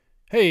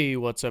Hey,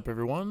 what's up,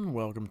 everyone?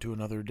 Welcome to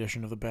another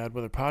edition of the Bad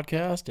Weather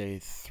Podcast, a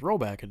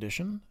throwback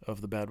edition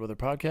of the Bad Weather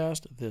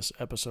Podcast. This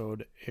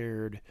episode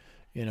aired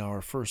in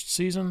our first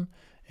season,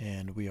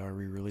 and we are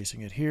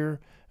re-releasing it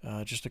here.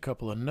 Just a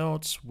couple of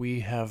notes.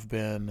 We have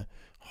been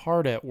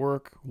hard at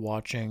work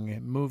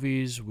watching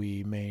movies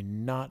we may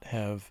not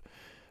have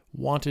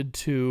wanted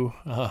to.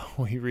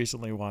 We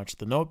recently watched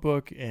The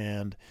Notebook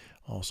and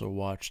also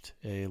watched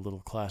a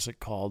little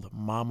classic called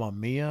Mamma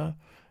Mia.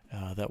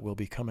 That will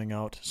be coming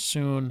out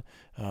soon.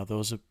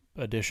 Those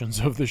editions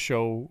of the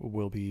show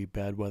will be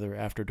Bad Weather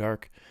After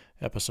Dark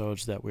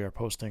episodes that we are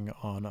posting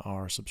on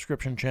our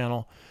subscription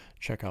channel.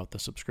 Check out the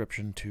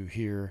subscription to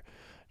hear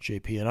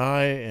JP and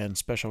I and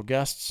special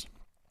guests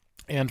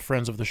and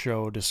friends of the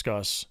show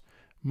discuss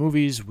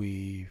movies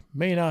we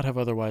may not have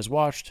otherwise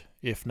watched,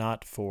 if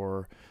not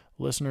for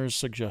listeners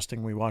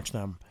suggesting we watch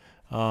them.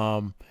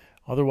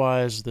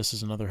 Otherwise, this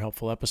is another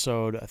helpful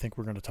episode. I think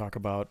we're going to talk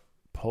about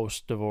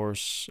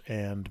post-divorce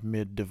and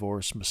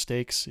mid-divorce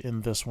mistakes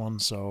in this one,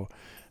 so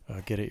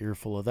get an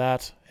earful of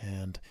that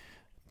and,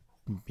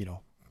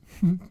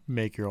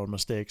 make your own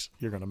mistakes.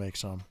 You're going to make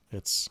some.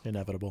 It's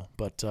inevitable.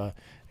 But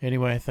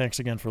anyway, thanks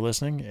again for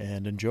listening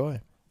and enjoy. All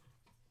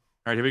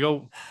right, here we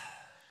go.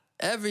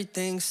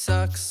 Everything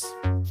sucks.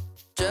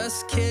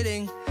 Just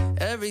kidding.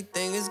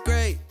 Everything is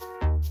great.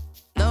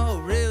 No,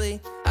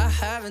 really, I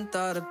haven't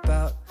thought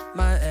about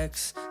my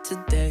ex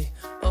today.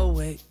 Oh,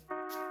 wait.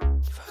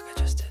 Fuck, I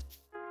just did.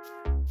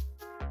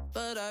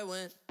 But I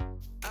went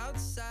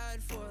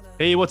outside for the...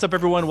 Hey, what's up,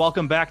 everyone?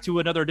 Welcome back to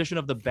another edition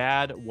of the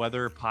Bad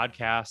Weather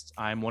Podcast.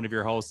 I'm one of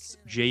your hosts,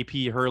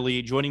 JP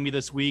Hurley. Joining me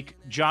this week,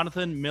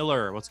 Jonathan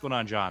Miller. What's going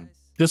on, John?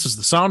 This is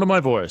the sound of my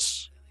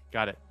voice.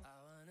 Got it.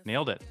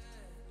 Nailed it.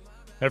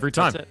 Every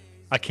time. That's it.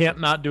 I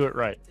can't not do it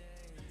right.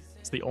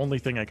 It's the only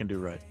thing I can do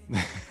right.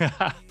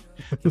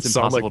 It's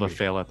impossible to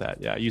fail at that.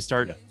 Yeah, you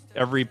start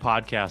every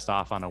podcast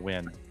off on a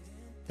win.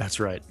 That's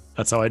right.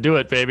 That's how I do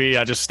it, baby.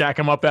 I just stack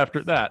them up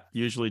after that.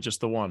 Usually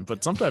just the one,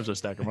 but sometimes I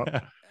stack them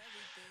up.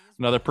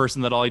 Another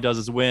person that all he does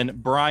is win.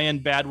 Brian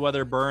Bad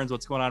Weather Burns.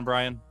 What's going on,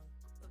 Brian?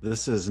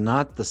 This is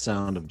not the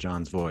sound of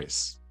John's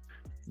voice.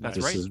 That's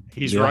This right.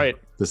 He's right.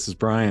 This is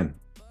Brian.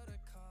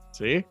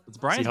 See? It's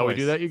Brian's See how we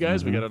voice. do that, you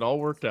guys? Mhm. We got it all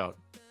worked out.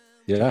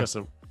 Yeah. Took us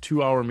a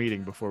 2-hour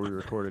meeting before we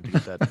recorded to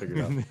get that figured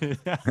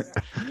out.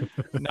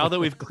 Now that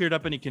we've cleared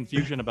up any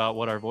confusion about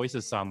what our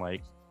voices sound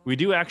like, we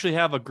do actually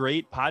have a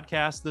great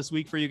podcast this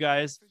week for you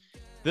guys.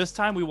 This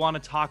time we want to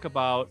talk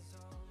about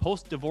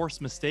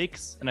post-divorce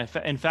mistakes. And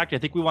in fact, I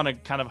think we want to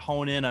kind of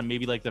hone in on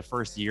maybe like the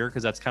first year,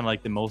 because that's kind of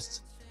like the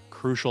most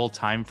crucial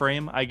time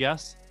frame, I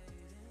guess.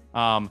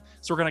 So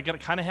we're going to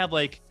kind of have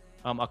like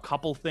a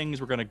couple things.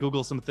 We're going to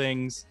Google some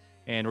things,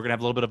 and we're going to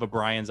have a little bit of a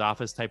Brian's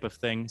office type of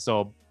thing.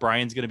 So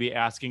Brian's going to be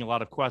asking a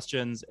lot of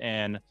questions,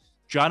 and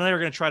John and I are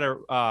going to try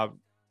to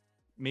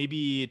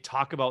maybe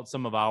talk about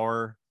some of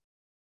our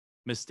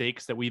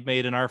mistakes that we've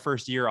made in our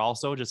first year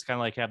also, just kind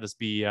of like have this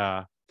be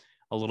a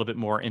little bit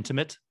more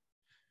intimate.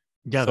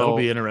 Yeah, that'll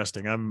be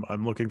interesting.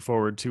 I'm looking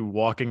forward to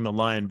walking the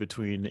line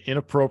between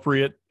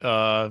inappropriate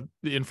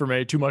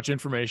too much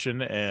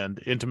information,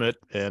 and intimate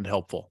and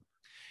helpful.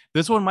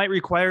 This one might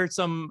require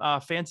some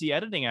fancy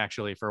editing,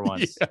 actually, for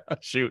once. Yeah,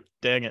 shoot.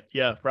 Dang it.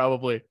 Yeah,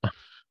 probably.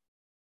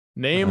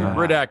 Name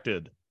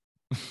redacted.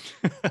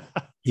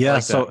 Yeah.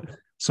 Like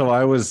so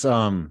I was,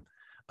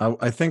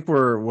 I think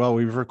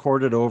we've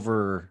recorded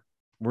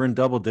we're in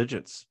double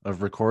digits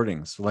of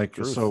recordings.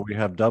 Truth. So we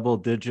have double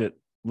digit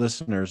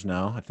listeners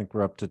now. I think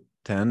we're up to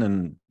 10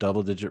 and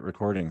double digit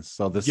recordings.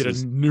 So this Get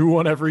is a new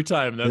one every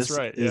time. That's this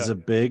right. is Yeah. a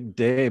big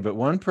day. But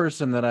one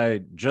person that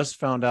I just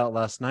found out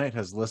last night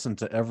has listened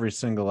to every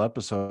single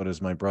episode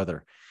is my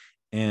brother.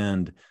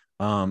 And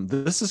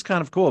this is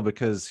kind of cool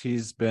because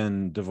he's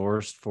been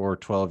divorced for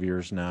 12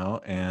 years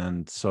now.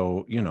 And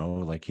so, he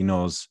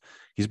knows,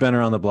 he's been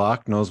around the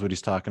block, knows what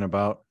he's talking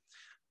about.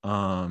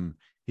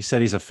 He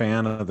said he's a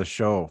fan of the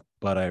show,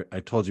 but I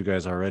told you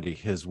guys already,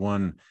 his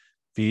one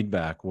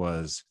feedback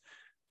was,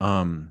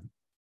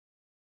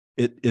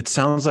 it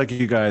sounds like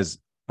you guys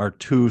are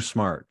too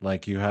smart.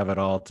 Like you have it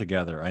all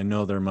together. I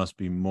know there must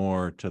be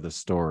more to the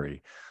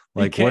story.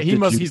 Like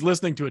he's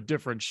listening to a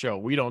different show.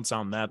 We don't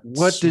sound that.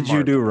 What did you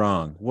smart. do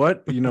wrong?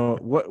 What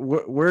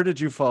where did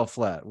you fall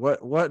flat? What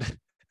are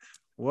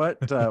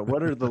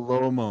the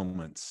low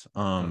moments?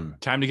 Time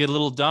to get a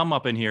little dumb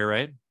up in here,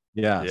 right?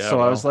 Yeah. Yeah, So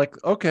well. I was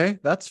like, okay,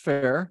 that's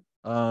fair.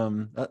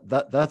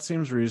 That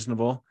seems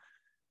reasonable.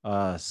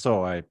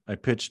 So I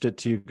pitched it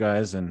to you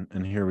guys,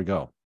 and here we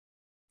go.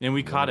 And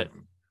we caught it.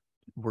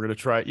 We're gonna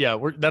try. Yeah,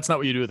 that's not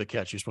what you do with a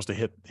catch. You're supposed to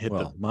hit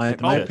Well,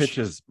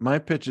 the my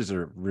pitches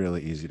are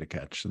really easy to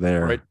catch.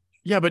 They're right.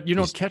 Yeah, but you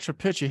don't Just- catch a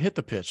pitch. You hit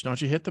the pitch. Don't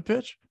you hit the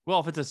pitch? Well,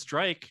 if it's a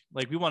strike,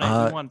 like we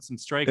want some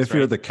strikes. if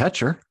you're right? the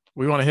catcher.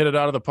 We want to hit it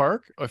out of the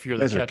park. Or if you're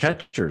You the guys are catcher.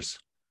 catchers.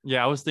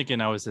 Yeah, I was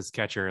thinking I was his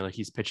catcher. Like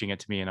he's pitching it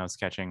to me and I was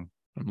catching.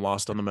 I'm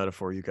lost on the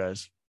metaphor, you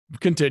guys.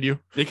 Continue.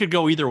 They could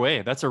go either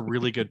way. That's a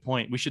really good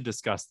point. We should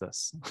discuss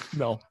this.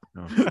 No,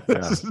 Oh, yeah.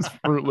 this is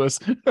fruitless.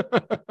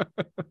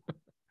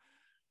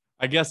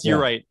 I guess you're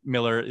right,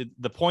 Miller.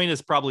 The point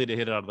is probably to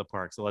hit it out of the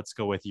park. So let's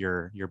go with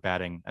your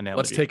batting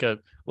analogy.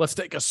 Let's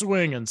take a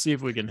swing and see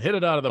if we can hit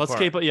it out of the park.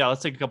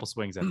 Let's take a couple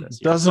swings at this.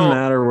 Doesn't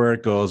matter where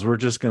it goes. We're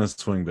just going to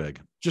swing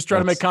big. Just try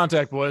to make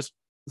contact, boys.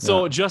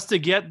 So just to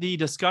get the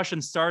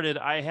discussion started,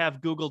 I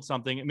have Googled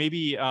something.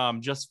 Maybe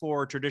just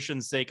for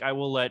tradition's sake, I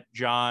will let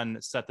John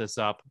set this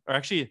up. Or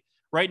actually,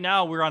 right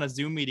now we're on a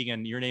Zoom meeting,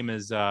 and your name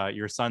is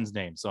your son's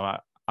name. So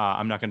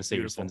I'm not going to say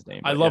your son's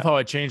name. I love how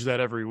I change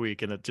that every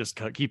week, and it just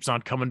keeps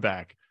on coming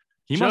back.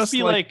 He must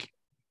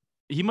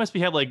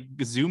have like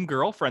Zoom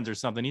girlfriends or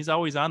something. He's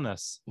always on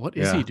this. What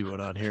is he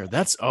doing on here? We're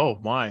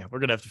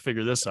gonna have to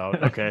figure this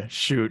out. Okay,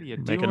 shoot.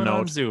 Make a note.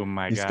 On Zoom,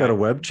 my guy. He's got a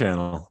web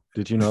channel.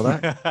 Did you know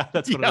that?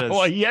 That's what it is.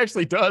 Well, he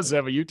actually does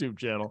have a YouTube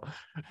channel.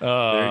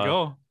 There you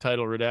go.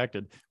 Title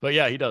redacted. But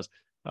yeah, he does.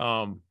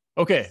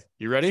 Okay,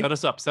 you ready? Set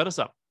us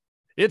up.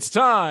 It's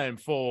time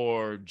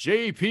for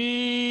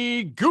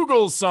JP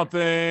Google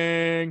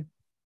something.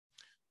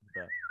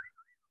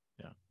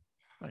 Yeah,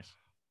 nice.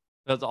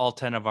 That's all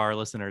 10 of our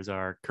listeners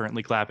are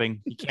currently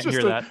clapping. You can't Just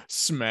hear that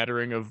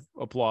smattering of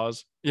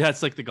applause. Yeah,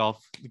 it's like the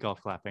golf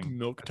clapping.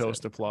 Milk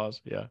toast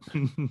applause. Yeah.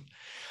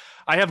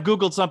 I have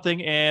Googled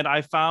something and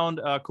I found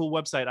a cool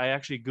website. I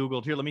actually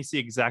Googled here. Let me see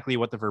exactly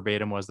what the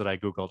verbatim was that I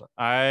Googled.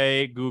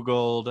 I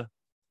Googled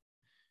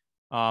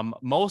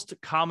most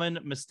common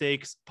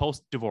mistakes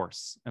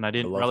post-divorce, and I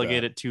didn't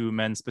relegate it to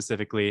men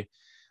specifically.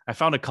 I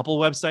found a couple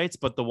websites,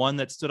 but the one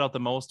that stood out the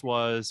most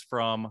was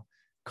from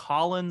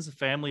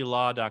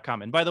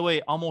collinsfamilylaw.com. And by the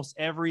way, almost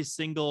every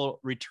single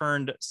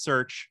returned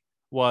search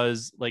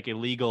was like a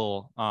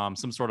legal,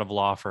 some sort of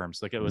law firm.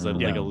 So like it was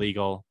like a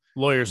legal.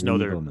 Lawyers know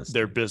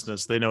their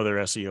business. They know their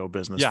SEO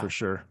business for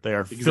sure. They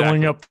are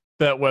filling up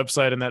that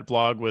website and that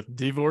blog with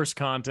divorce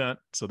content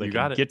so they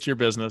can get your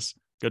business.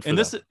 Good for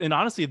them. And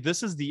honestly,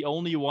 this is the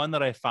only one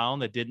that I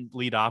found that didn't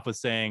lead off with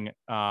saying,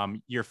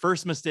 your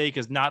first mistake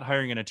is not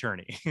hiring an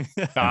attorney.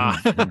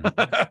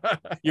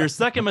 Your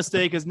second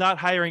mistake is not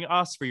hiring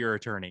us for your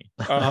attorney.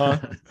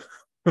 So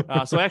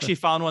I actually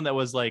found one that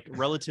was like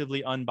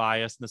relatively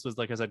unbiased. And this was,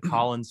 like I said,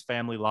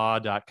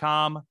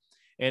 collinsfamilylaw.com.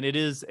 And it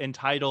is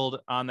entitled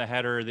on the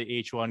header, the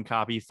H1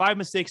 copy, 5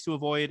 mistakes to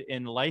avoid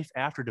in life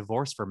after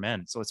divorce for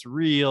men. So it's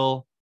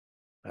real.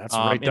 That's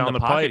right down the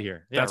pipe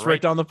here. Yeah, that's right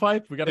down the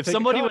pipe. We got to. If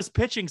somebody was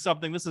pitching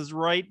something, this is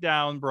right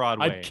down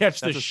Broadway. I'd catch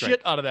the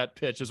shit out of that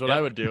pitch. Is what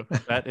I would do.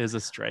 That is a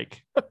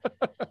strike.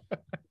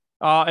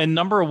 And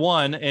number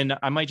one, and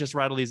I might just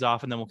rattle these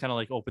off, and then we'll kind of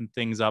like open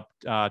things up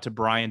to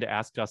Brian to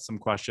ask us some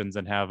questions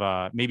and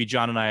have maybe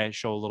John and I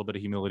show a little bit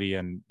of humility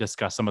and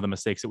discuss some of the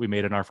mistakes that we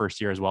made in our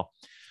first year as well.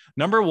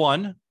 Number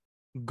one,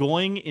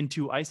 going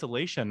into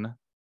isolation.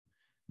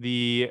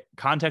 The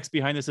context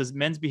behind this is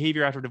men's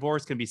behavior after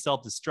divorce can be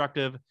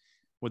self-destructive.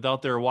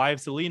 Without their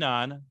wives to lean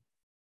on,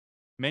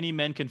 many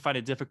men can find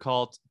it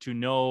difficult to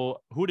know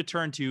who to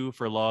turn to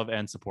for love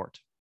and support.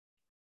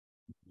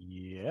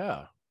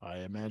 Yeah, I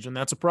imagine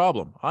that's a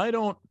problem. I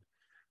don't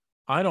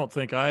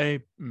think I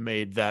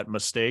made that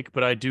mistake,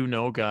 but I do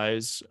know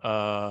guys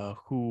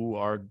who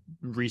are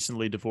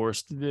recently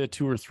divorced,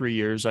 2 or 3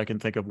 years. I can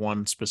think of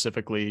one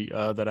specifically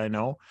that I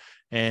know,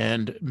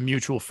 and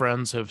mutual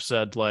friends have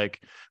said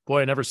like, boy,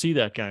 I never see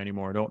that guy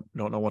anymore. Don't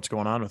know what's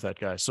going on with that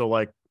guy. So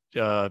like,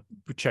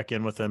 check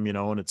in with him,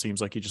 and it seems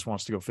like he just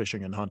wants to go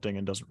fishing and hunting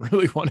and doesn't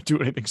really want to do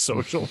anything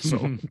social.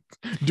 So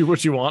do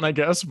what you want, I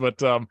guess.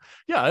 But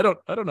yeah, I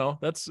don't know.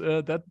 That's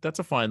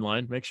a fine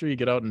line. Make sure you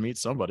get out and meet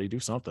somebody, do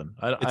something.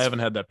 I haven't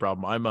had that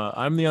problem.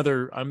 I'm the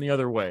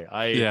other way.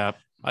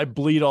 I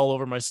bleed all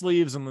over my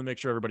sleeves and then make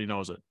sure everybody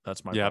knows it.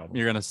 That's my problem.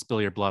 You're gonna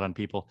spill your blood on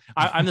people.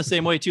 I'm the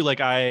same way too. Like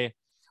I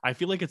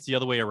feel like it's the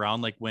other way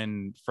around. Like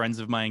when friends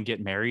of mine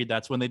get married,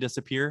 that's when they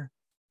disappear.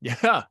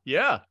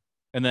 Yeah.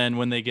 And then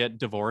when they get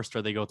divorced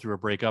or they go through a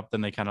breakup,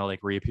 then they kind of like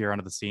reappear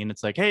onto the scene.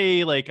 It's like,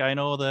 hey, like I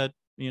know that,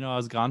 I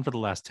was gone for the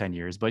last 10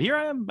 years, but here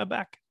I am, I'm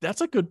back.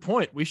 That's a good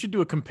point. We should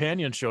do a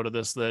companion show to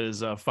this. That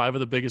is 5 of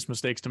the biggest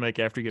mistakes to make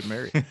after you get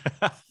married.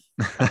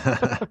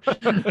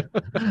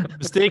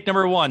 Mistake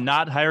number 1,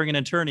 not hiring an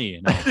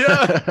attorney. No.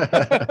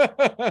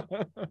 Yeah.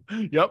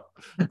 Yep.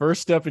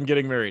 First step in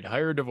getting married,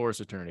 hire a divorce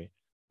attorney.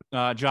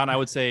 John, I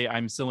would say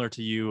I'm similar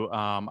to you.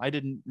 I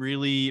didn't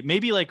really,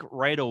 maybe like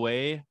right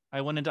away, I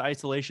went into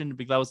isolation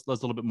because that was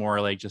a little bit more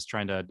like just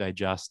trying to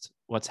digest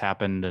what's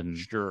happened and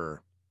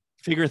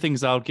figure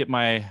things out, get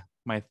my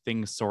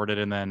things sorted.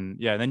 And then,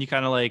 then you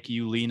kind of like,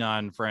 you lean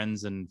on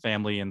friends and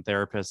family and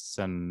therapists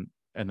and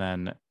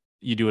then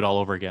you do it all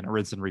over again, a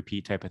rinse and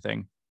repeat type of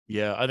thing.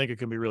 Yeah, I think it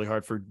can be really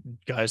hard for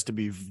guys to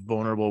be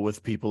vulnerable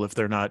with people if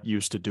they're not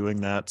used to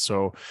doing that.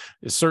 So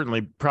it's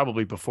certainly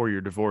probably before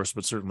you're divorced,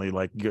 but certainly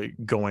like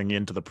going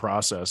into the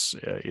process,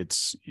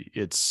 it's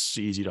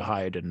easy to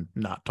hide and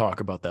not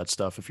talk about that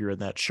stuff if you're in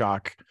that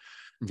shock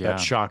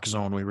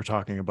zone we were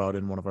talking about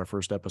in one of our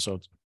first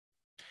episodes.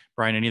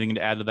 Brian, anything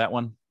to add to that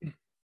one?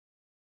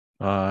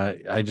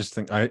 I just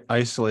think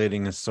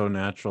isolating is so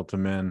natural to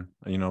men.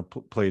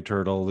 Play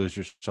turtle, lose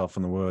yourself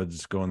in the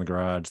woods, go in the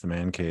garage, the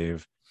man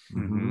cave.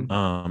 Mm-hmm.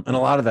 And a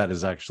lot of that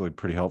is actually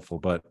pretty helpful,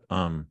 but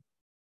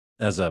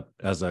as a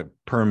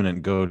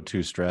permanent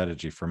go-to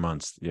strategy for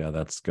months, yeah,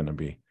 that's going to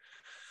be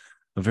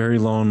a very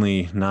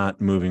lonely,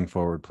 not moving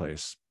forward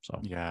place.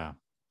 So Yeah.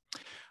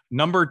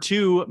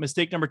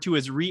 Mistake number two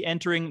is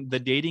re-entering the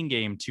dating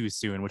game too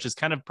soon, which is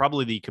kind of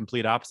probably the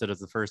complete opposite as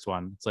the first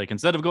one. It's like,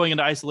 instead of going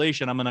into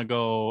isolation, I'm going to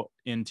go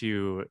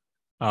into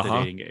the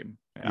dating game.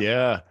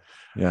 Yeah.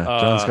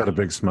 John's got a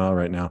big smile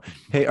right now.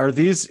 Hey, are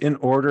these in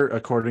order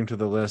according to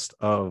the list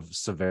of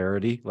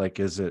severity? Like,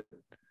 is it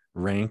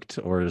ranked,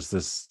 or is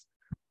this,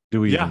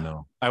 do we even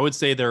know? I would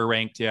say they're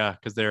ranked. Yeah.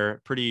 Cause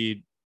they're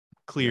pretty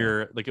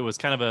clear. Like, it was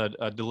kind of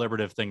a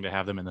deliberative thing to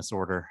have them in this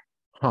order.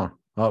 Huh.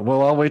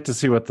 Well, I'll wait to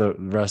see what the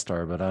rest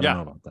are, but I don't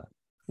know about that.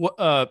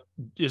 What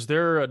is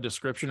there a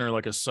description or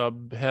like a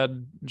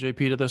subhead,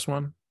 JP, to this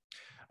one?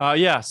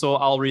 So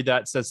I'll read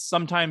that. It says,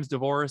 sometimes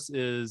divorce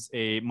is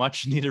a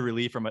much needed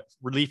relief from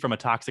a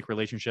toxic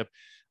relationship.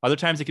 Other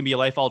times it can be a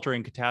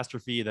life-altering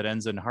catastrophe that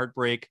ends in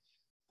heartbreak.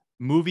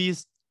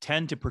 Movies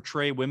tend to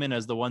portray women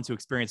as the ones who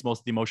experience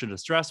most of the emotional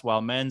distress,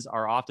 while men's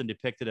are often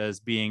depicted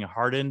as being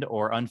hardened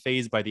or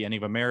unfazed by the ending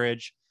of a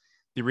marriage.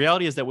 The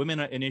reality is that women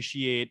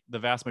initiate the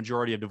vast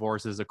majority of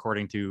divorces,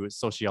 according to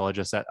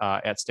sociologists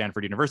at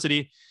Stanford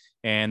University.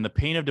 And the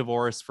pain of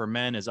divorce for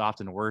men is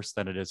often worse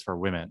than it is for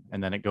women.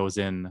 And then it goes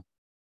in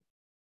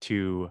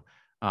to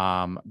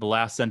the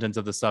last sentence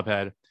of the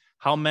subhead.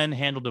 How men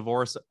handle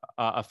divorce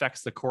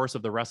affects the course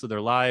of the rest of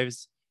their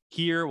lives.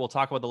 Here, we'll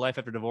talk about the life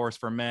after divorce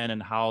for men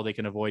and how they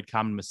can avoid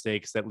common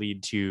mistakes that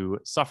lead to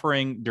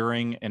suffering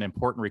during an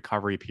important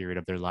recovery period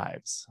of their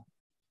lives.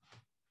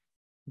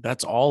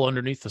 That's all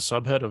underneath the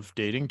subhead of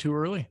dating too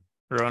early?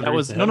 Or that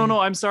was no.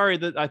 I'm sorry.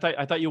 That I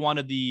thought you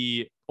wanted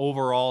the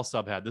overall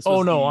subhead. This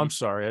was I'm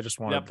sorry. I just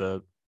wanted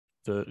the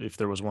if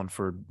there was one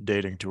for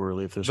dating too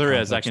early. If there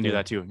is, I can do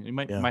that too. You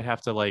might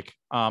have to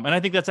and I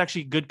think that's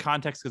actually good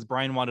context, because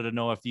Brian wanted to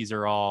know if these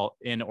are all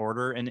in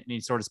order, in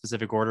any sort of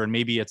specific order, and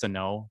maybe it's a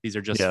no. These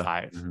are just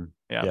 5. Mm-hmm.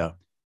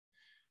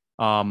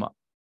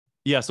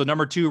 So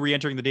number 2,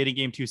 re-entering the dating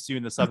game too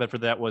soon. The subhead for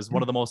that was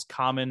one of the most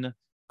common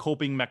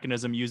coping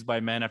mechanism used by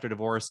men after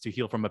divorce to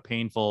heal from a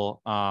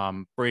painful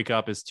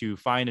breakup is to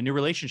find a new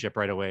relationship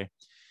right away.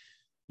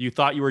 You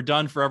thought you were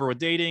done forever with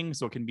dating,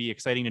 so it can be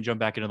exciting to jump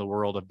back into the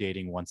world of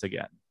dating once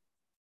again.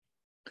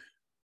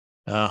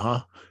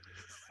 I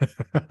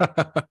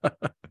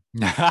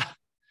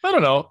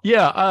don't know.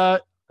 Yeah.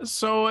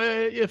 So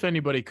if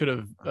anybody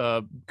could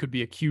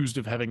be accused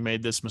of having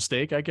made this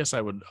mistake, I guess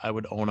I would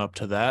own up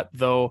to that.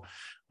 Though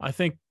I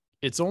think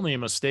it's only a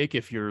mistake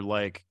if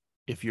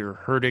you're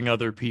hurting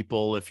other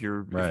people, if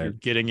you're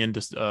getting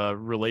into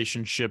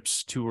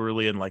relationships too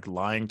early and like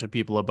lying to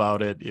people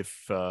about it,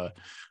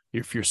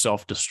 if you're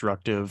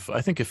self-destructive.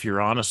 I think if you're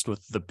honest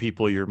with the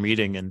people you're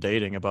meeting and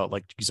dating about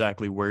like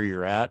exactly where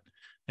you're at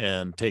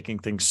and taking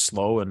things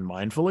slow and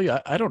mindfully,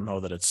 I don't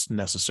know that it's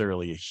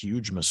necessarily a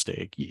huge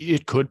mistake.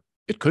 It could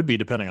be,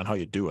 depending on how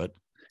you do it.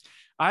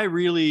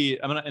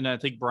 And I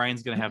think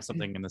Brian's going to have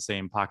something in the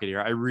same pocket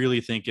here. I really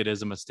think it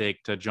is a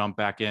mistake to jump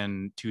back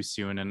in too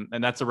soon.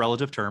 And that's a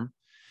relative term.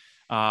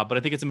 But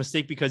I think it's a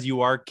mistake because you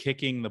are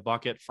kicking the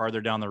bucket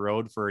farther down the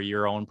road for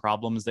your own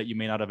problems that you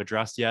may not have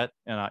addressed yet.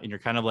 And you're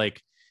kind of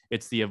like,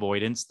 it's the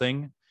avoidance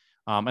thing.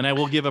 And I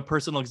will give a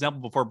personal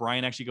example before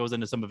Brian actually goes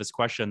into some of his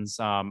questions.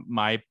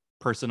 My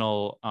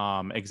personal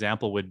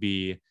example would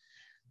be,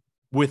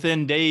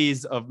 within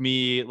days of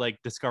me like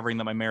discovering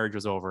that my marriage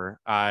was over,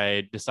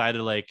 I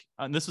decided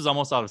and this was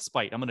almost out of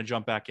spite, I'm going to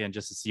jump back in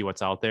just to see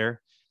what's out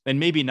there and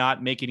maybe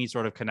not make any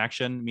sort of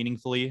connection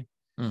meaningfully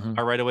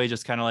right away.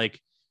 Just kind of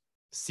like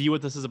see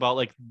what this is about.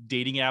 Like,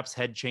 dating apps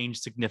had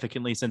changed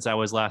significantly since I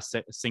was last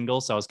single.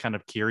 So I was kind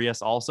of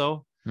curious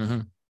also.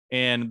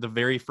 And the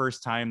very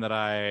first time that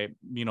I,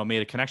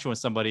 made a connection with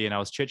somebody and I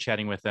was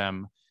chit-chatting with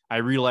them, I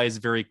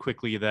realized very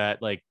quickly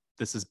that like,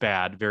 this is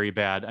bad, very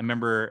bad. I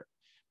remember,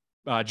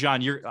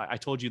 John, I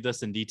told you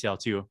this in detail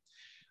too.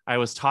 I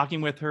was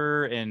talking with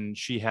her and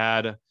she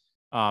had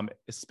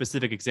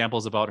specific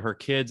examples about her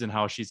kids and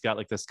how she's got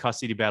like this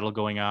custody battle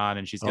going on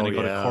and she's going to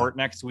go to court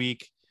next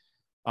week.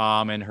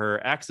 And her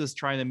ex is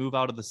trying to move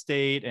out of the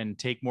state and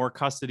take more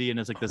custody. And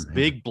it's like this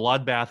big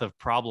bloodbath of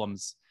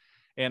problems.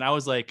 And I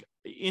was like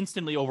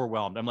instantly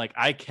overwhelmed. I'm like,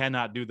 I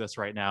cannot do this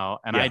right now.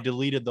 And I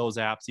deleted those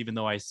apps, even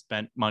though I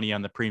spent money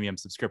on the premium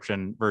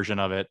subscription version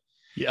of it.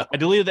 Yeah. I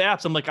deleted the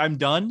apps. I'm like, I'm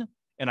done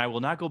and I will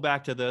not go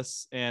back to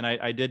this. And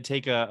I did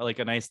take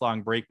a nice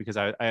long break because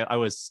I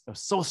was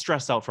so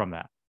stressed out from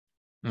that.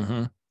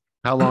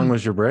 How long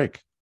was your break?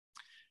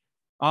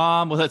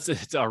 Well,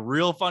 it's a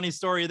real funny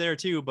story there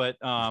too, but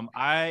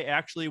I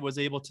actually was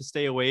able to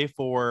stay away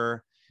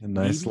for a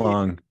nice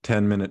long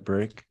 10-minute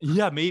break.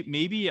 Yeah,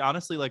 maybe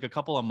honestly like a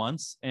couple of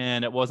months.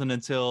 And it wasn't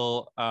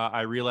until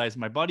I realized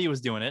my buddy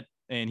was doing it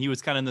and he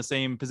was kind of in the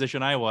same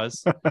position I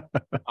was,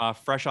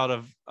 fresh out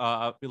of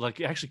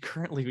actually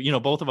currently,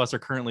 both of us are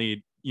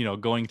currently,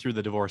 going through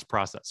the divorce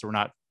process. So we're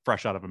not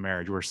fresh out of a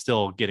marriage. We're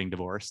still getting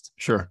divorced.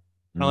 Sure.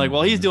 I'm like,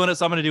 well, he's doing it,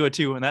 so I'm going to do it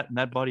too. And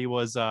that buddy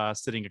was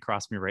sitting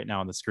across me right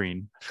now on the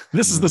screen.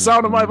 This is the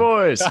sound of my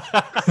voice.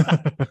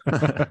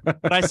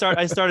 But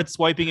I started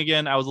swiping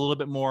again. I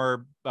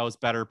was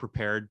better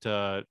prepared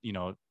to,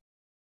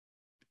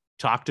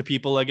 talk to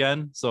people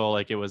again. So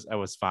like I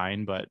was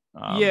fine, but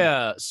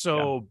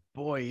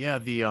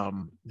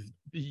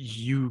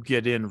you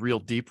get in real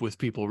deep with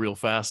people real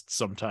fast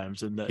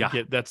sometimes, and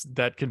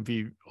that can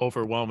be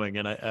overwhelming.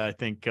 And I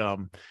think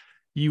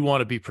you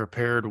want to be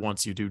prepared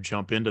once you do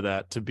jump into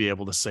that to be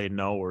able to say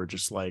no, or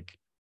just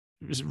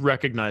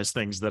recognize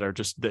things that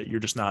you're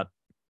just not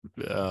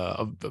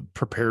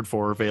prepared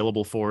for,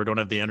 available for, don't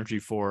have the energy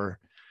for.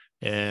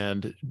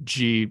 And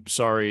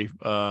sorry,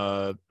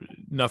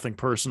 nothing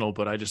personal,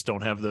 but I just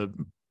don't have the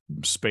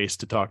space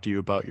to talk to you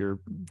about your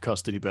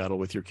custody battle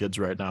with your kids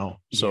right now.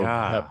 So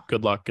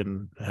good luck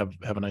and have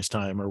a nice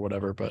time or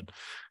whatever. But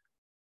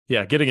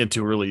yeah, getting in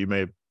too early,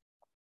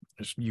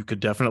 you could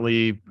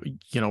definitely,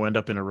 end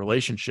up in a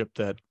relationship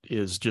that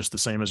is just the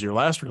same as your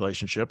last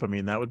relationship. I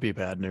mean, that would be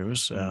bad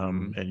news.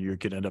 And you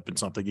could end up in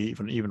something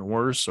even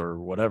worse or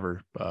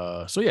whatever.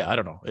 So yeah, I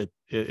don't know.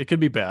 It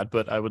could be bad,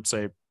 but I would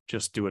say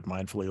just do it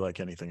mindfully like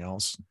anything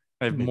else.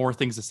 I have more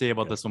things to say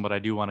about this one, but I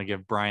do want to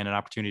give Brian an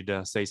opportunity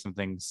to say some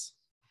things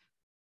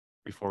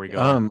before we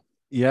go.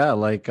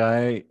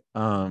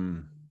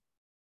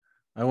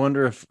 I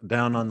wonder if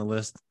down on the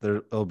list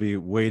they'll be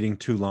waiting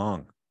too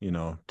long,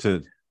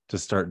 to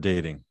start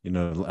dating,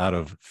 out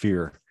of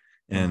fear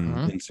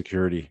and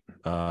insecurity,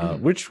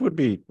 which would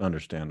be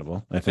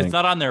understandable. I think it's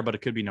not on there, but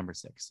it could be number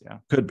 6. Yeah,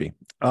 could be.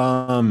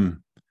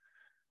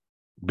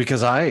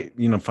 Because I,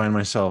 find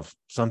myself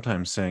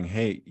sometimes saying,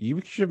 hey,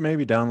 you should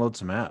maybe download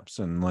some apps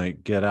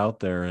and get out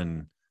there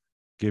and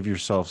give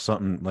yourself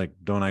something,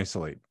 don't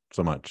isolate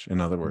so much, in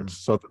other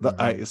words.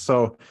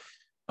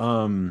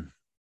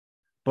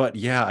 But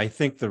yeah, I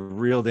think the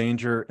real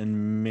danger,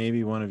 and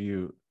maybe one of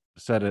you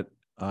said it,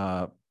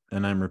 and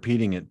I'm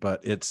repeating it,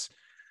 but it's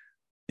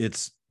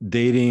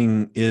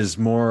dating is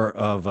more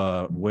of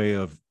a way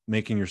of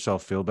making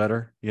yourself feel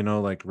better,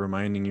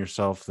 reminding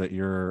yourself that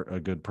you're a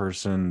good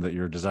person, that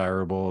you're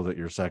desirable, that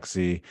you're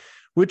sexy,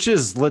 which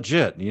is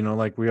legit,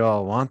 we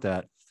all want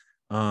that.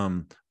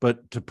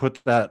 But to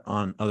put that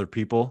on other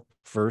people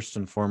first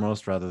and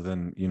foremost, rather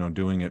than,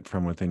 doing it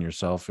from within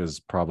yourself, is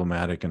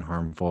problematic and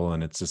harmful.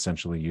 And it's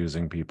essentially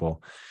using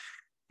people.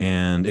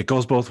 And it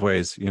goes both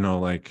ways,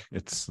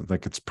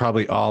 it's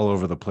probably all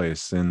over the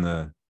place in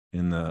the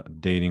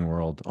dating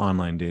world,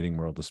 online dating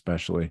world,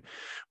 especially,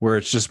 where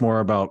it's just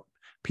more about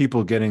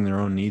people getting their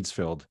own needs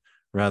filled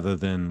rather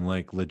than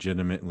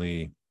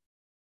legitimately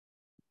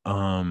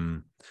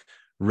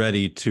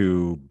ready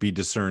to be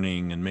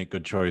discerning and make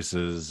good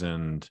choices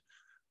and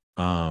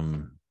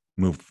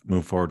move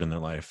forward in their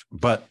life.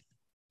 But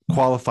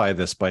qualify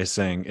this by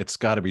saying it's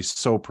got to be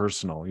so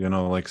personal,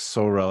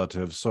 so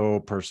relative, so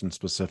person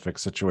specific,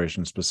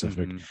 situation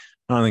specific.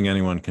 I don't think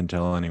anyone can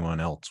tell anyone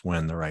else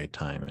when the right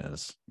time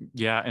is.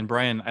 Yeah. And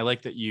Brian, I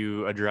like that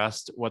you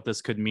addressed what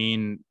this could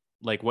mean,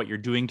 what you're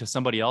doing to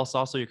somebody else.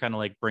 Also, you're kind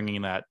of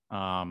bringing that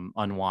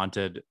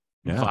unwanted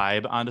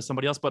vibe onto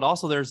somebody else, but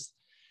also there's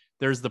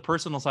the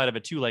personal side of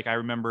it too. I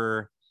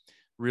remember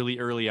really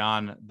early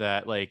on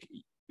that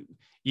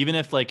even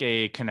if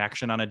a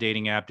connection on a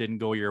dating app didn't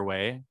go your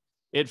way,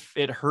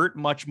 it hurt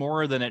much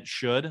more than it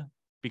should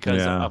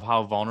because of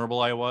how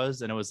vulnerable I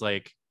was. And it was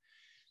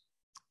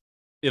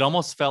it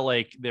almost felt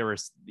like there were,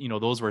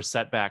 those were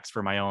setbacks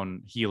for my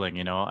own healing.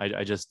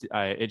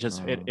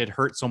 It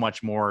hurt so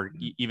much more,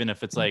 even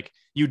if it's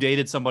you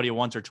dated somebody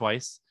once or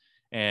twice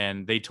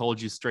and they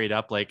told you straight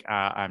up,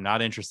 I'm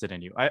not interested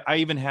in you. I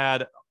even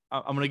had,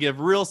 I'm going to give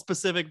real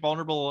specific,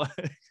 vulnerable.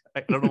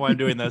 I don't know why I'm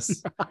doing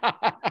this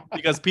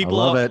because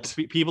people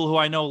who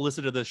I know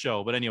listen to this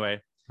show. But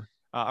anyway,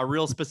 a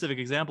real specific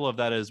example of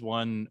that is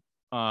one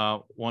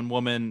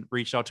woman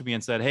reached out to me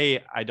and said,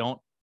 hey, I don't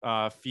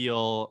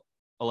feel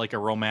like a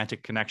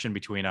romantic connection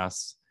between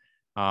us.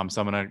 So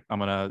I'm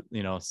gonna,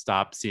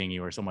 stop seeing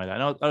you or something like that.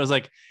 And I was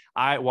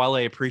while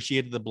I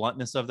appreciated the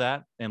bluntness of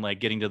that and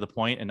getting to the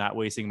point and not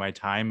wasting my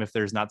time if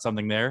there's not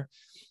something there,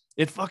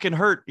 it fucking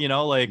hurt,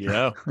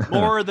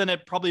 more than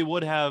it probably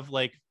would have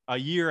a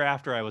year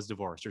after I was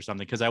divorced or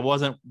something. Cause I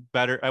wasn't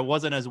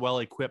as well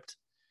equipped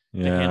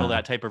to handle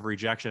that type of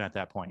rejection at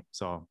that point.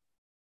 So,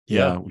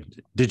 yeah.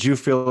 Did you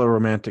feel a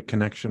romantic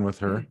connection with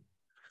her?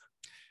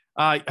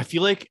 I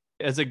feel like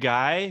as a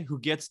guy who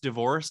gets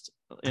divorced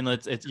and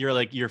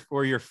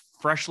you're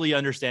freshly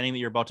understanding that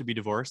you're about to be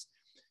divorced,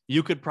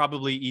 you could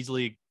probably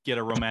easily get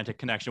a romantic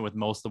connection with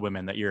most of the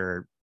women that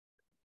you're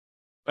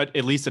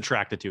at least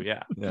attracted to.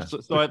 Yeah. Yeah.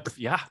 So of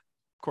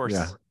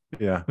course.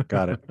 Yeah.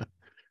 Got it.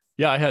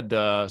 Yeah. I had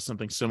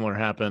something similar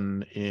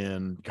happen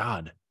in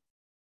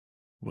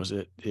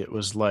it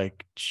was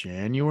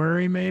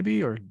January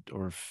maybe or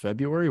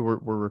February. We're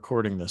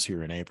recording this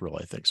here in April,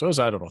 I think. So it was,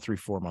 I don't know,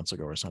 3-4 months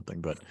ago or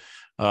something, but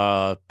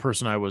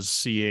person I was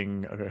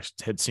seeing,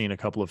 had seen a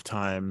couple of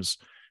times,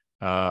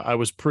 I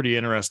was pretty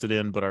interested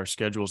in, but our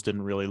schedules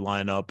didn't really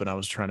line up, and I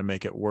was trying to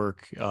make it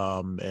work.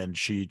 And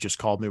she just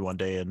called me one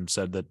day and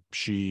said that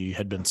she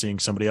had been seeing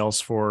somebody else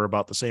for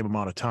about the same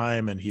amount of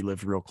time, and he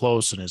lived real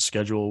close, and his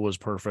schedule was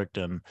perfect,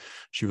 and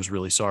she was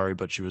really sorry,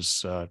 but she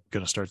was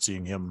going to start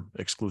seeing him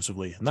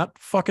exclusively, and that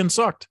fucking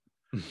sucked.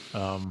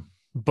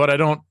 But I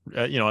don't,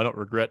 I don't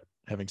regret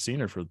having seen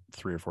her for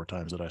 3 or 4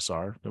 times that I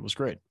saw her. It was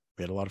great.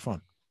 We had a lot of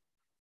fun.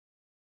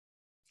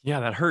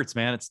 Yeah, that hurts,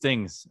 man. It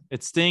stings.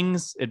 It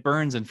stings. It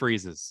burns and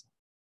freezes.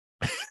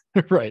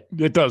 Right.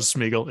 It does,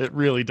 Smeagol. It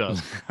really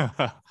does.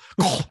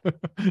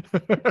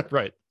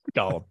 Right.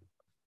 Gollum.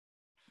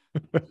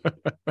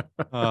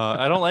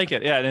 I don't like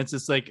it. Yeah, and it's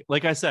just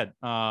like I said,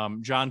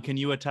 John, can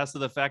you attest to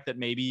the fact that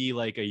maybe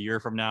like a year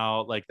from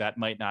now, like that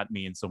might not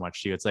mean so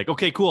much to you? It's like,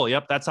 okay, cool.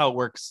 Yep, that's how it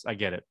works. I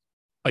get it.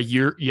 A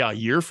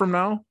year from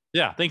now?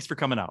 Yeah, thanks for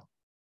coming out.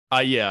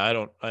 Yeah,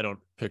 I don't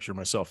picture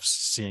myself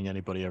seeing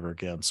anybody ever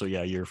again. So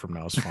yeah, a year from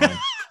now is fine.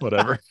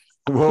 Whatever.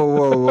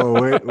 Whoa.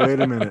 Wait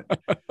a minute.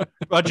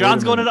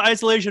 John's going into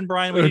isolation,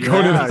 Brian. We need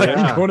going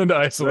into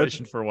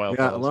isolation for a while.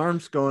 Yeah,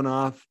 alarm's going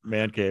off.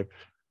 Man cave.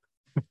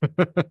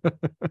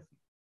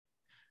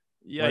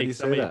 Yeah, Why do you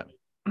say that?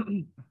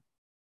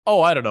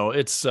 Oh, I don't know.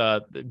 It's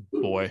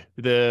boy,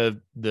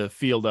 the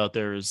field out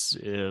there is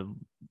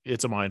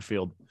it's a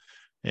minefield,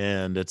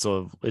 and it's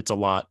a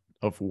lot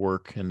of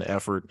work and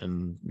effort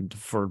and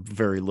for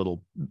very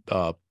little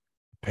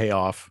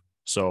payoff.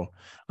 So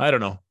I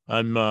don't know.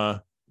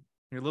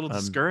 You're a little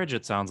discouraged,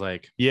 it sounds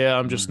like. Yeah,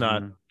 I'm just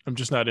not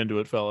into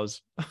it,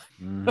 fellas.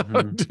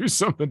 Mm-hmm. Do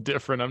something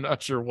different. I'm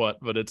not sure what,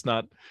 but it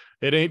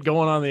ain't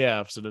going on the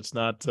apps, and it's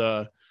not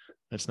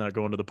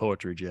going to the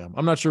poetry jam.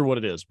 I'm not sure what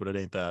it is, but it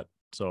ain't that.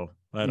 So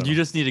I don't know.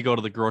 Just need to go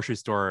to the grocery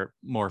store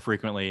more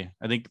frequently.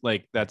 I think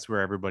like that's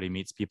where everybody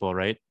meets people,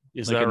 right?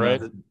 Is like that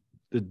right?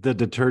 The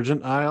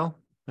detergent aisle,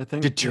 I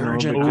think.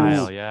 Detergent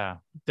aisle, yeah.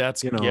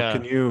 That's yeah.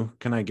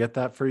 Can I get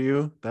that for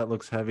you? That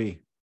looks heavy.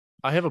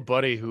 I have a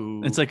buddy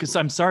who it's like,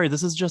 I'm sorry,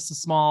 this is just a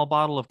small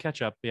bottle of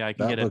ketchup. Yeah, I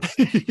can get it.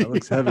 That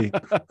looks heavy.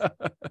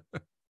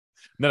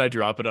 Then I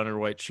drop it on her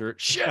white shirt.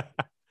 Shit.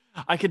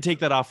 I can take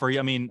that off for you.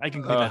 I mean, I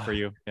can clean that for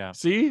you. Yeah.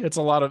 See, it's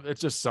a lot of. It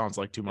just sounds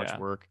like too much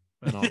work.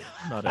 I'm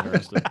not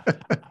interested.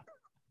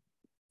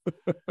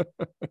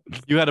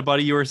 You had a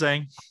buddy you were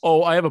saying?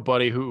 Oh, I have a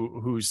buddy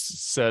who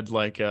said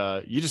like,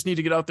 you just need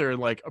to get out there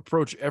and like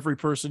approach every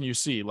person you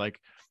see. Like,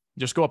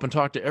 just go up and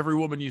talk to every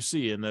woman you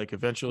see, and like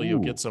eventually you'll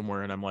get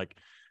somewhere. And I'm like,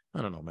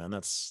 I don't know, man.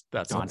 That's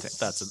an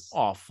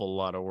awful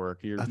lot of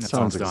work. That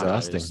sounds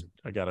exhausting.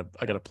 I got a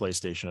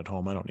PlayStation at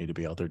home. I don't need to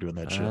be out there doing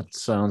that shit. That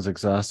sounds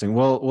exhausting.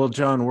 Well,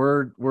 John,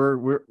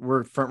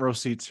 we're front row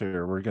seats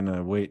here. We're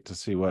gonna wait to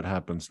see what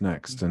happens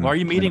next. And are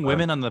you meeting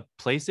women on the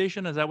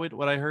PlayStation? Is that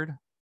what I heard?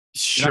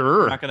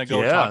 Sure. You're not gonna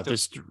go. Yeah.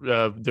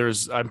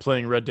 I'm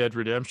playing Red Dead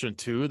Redemption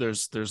 2.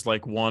 There's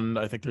like one.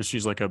 I think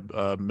she's like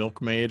a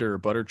milkmaid or a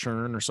butter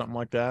churn or something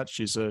like that.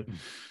 She's a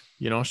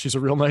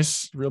real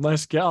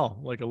nice gal,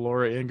 like a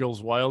Laura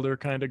Ingalls Wilder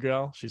kind of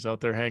gal. She's out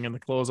there hanging the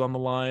clothes on the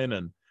line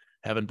and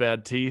having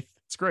bad teeth.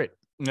 It's great.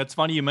 And that's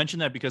funny you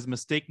mentioned that, because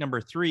mistake number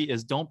 3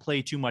 is don't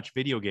play too much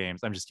video games.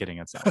 I'm just kidding.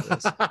 That's not what it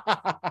is.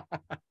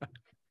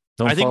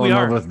 I think we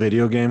are with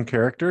video game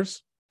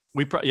characters.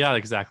 Yeah,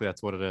 exactly.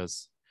 That's what it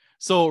is.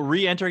 So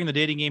re-entering the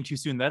dating game too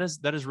soon. That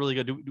is really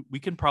good. We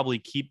can probably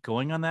keep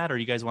going on that, or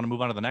you guys want to move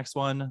on to the next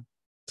one?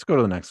 Let's go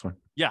to the next one.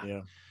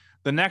 Yeah.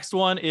 The next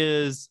one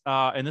is,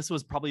 and this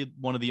was probably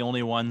one of the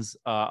only ones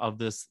of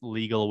this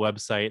legal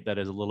website that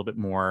is a little bit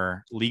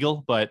more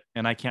legal,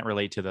 and I can't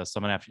relate to this, so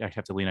I'm gonna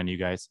have to lean on you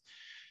guys.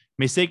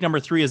 Mistake number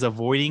 3 is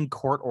avoiding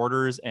court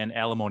orders and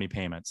alimony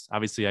payments.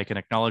 Obviously, I can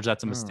acknowledge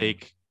that's a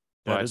mistake,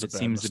 but it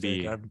seems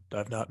mistake. to be.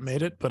 I've not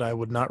made it, but I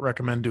would not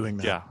recommend doing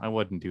that. Yeah, I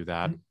wouldn't do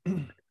that.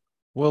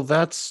 Well,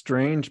 that's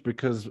strange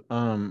because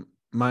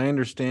my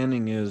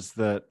understanding is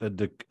that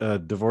a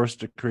divorce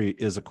decree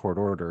is a court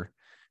order.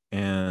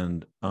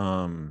 And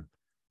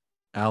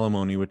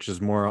alimony, which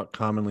is more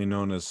commonly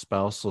known as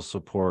spousal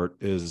support,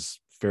 is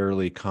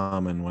fairly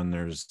common when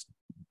there's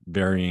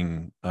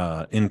varying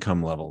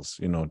income levels.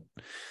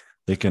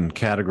 They can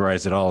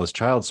categorize it all as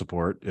child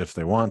support if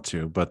they want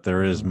to, but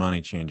there is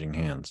money changing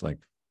hands, like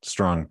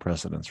strong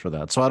precedents for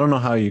that. So I don't know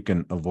how you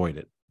can avoid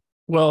it.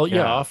 Well,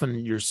 yeah, often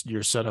you're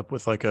set up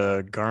with like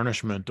a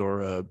garnishment,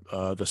 or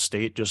the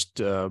state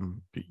just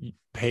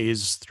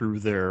pays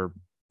through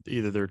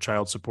either their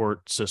child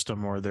support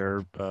system or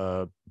their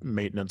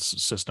maintenance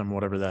system,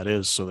 whatever that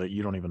is, so that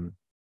you don't even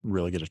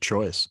really get a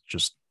choice. It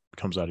just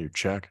comes out of your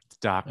check.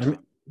 Stop.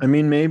 I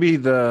mean, maybe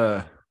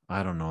I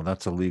don't know,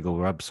 that's a legal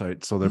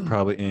website, so they're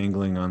probably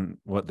angling on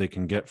what they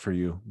can get for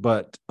you.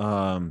 But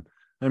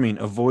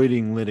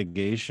avoiding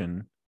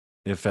litigation,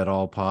 if at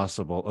all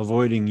possible,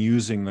 avoiding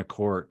using the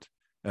court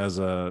as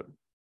a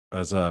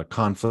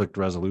conflict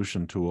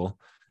resolution tool.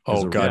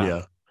 Oh God,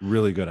 yeah.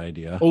 Really good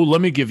idea. Oh,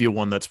 let me give you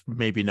one that's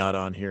maybe not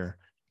on here.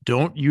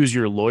 Don't use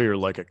your lawyer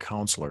like a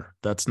counselor.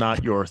 That's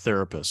not your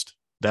therapist.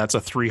 That's a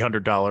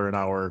 $300 an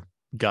hour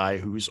guy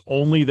who's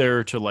only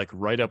there to like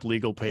write up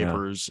legal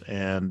papers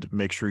and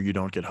make sure you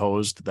don't get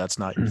hosed. That's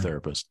not your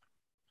therapist.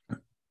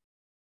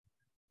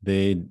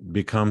 they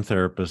become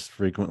therapists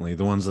frequently.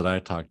 The ones that I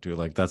talk to,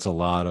 like that's a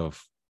lot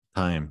of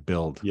time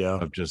build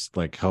of just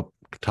like help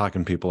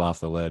talking people off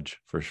the ledge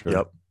for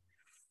sure.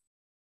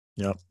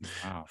 Yep.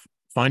 Wow.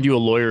 Find you a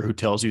lawyer who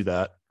tells you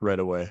that right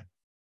away.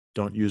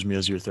 Don't use me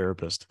as your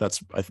therapist.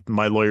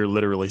 My lawyer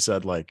literally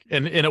said like,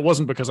 and it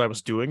wasn't because I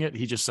was doing it.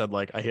 He just said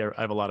like, I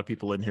have a lot of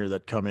people in here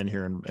that come in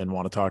here and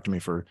want to talk to me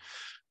for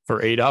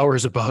 8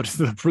 hours about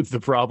the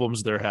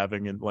problems they're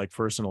having and like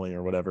personally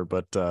or whatever.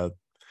 But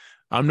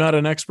I'm not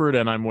an expert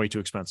and I'm way too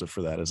expensive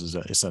for that, is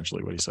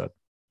essentially what he said.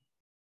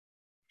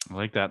 I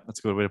like that. That's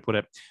a good way to put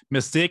it.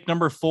 Mistake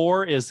number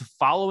 4 is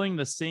following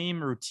the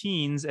same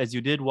routines as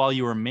you did while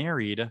you were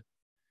married. And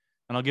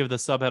I'll give the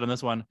subhead on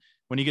this one.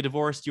 When you get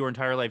divorced, your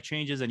entire life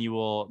changes and you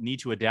will need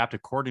to adapt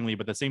accordingly.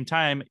 But at the same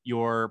time,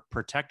 your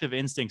protective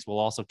instincts will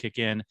also kick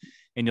in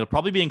and you'll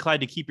probably be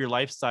inclined to keep your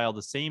lifestyle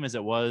the same as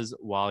it was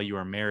while you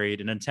were married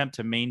in an attempt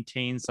to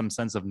maintain some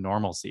sense of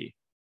normalcy.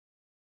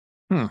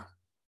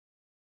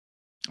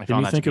 I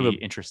found that to be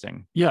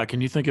interesting. Yeah. Can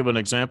you think of an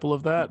example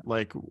of that?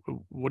 Like,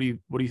 what do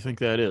you think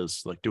that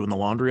is? Like doing the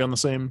laundry on the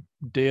same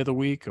day of the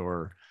week,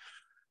 or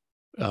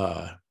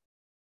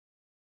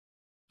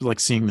like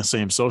seeing the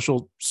same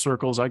social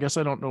circles? I guess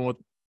I don't know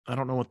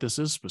what this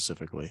is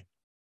specifically.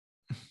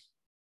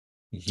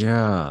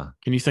 Yeah.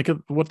 Can you think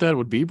of what that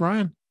would be,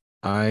 Brian?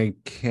 I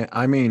can't.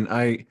 I mean,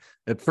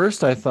 at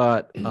first I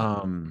thought,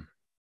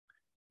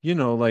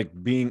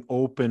 like being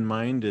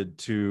open-minded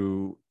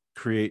to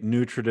create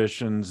new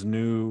traditions,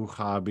 new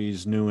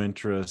hobbies, new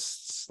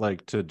interests,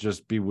 like to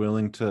just be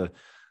willing to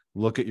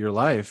look at your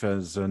life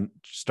as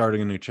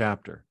starting a new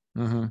chapter,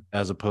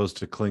 as opposed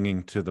to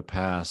clinging to the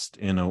past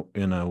in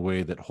a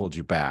way that holds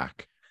you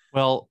back.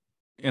 Well,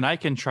 and I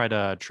can try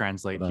to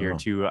translate here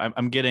too.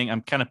 I'm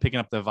kind of picking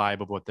up the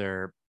vibe of what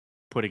they're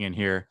putting in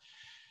here.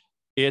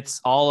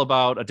 It's all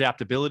about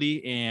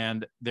adaptability.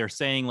 And they're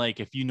saying like,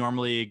 if you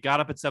normally got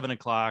up at 7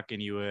 o'clock and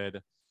you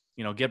would,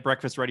 get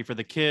breakfast ready for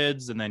the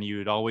kids, and then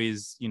you'd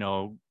always,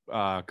 go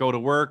to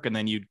work, and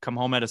then you'd come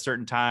home at a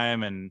certain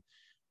time, and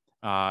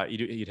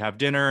you'd have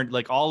dinner.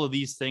 Like all of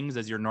these things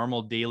as your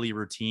normal daily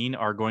routine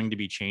are going to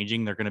be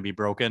changing. They're going to be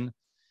broken.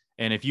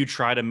 And if you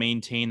try to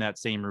maintain that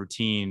same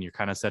routine, you're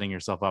kind of setting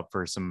yourself up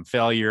for some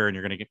failure, and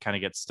you're going to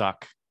get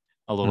stuck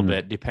a little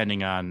bit,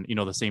 depending on,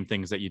 the same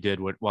things that you did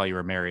while you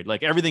were married.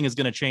 Like everything is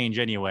going to change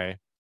anyway.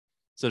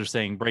 So they're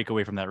saying break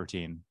away from that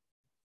routine.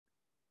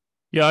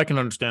 Yeah, I can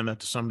understand that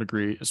to some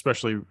degree,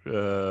 especially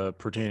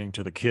pertaining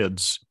to the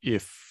kids.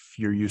 If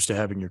you're used to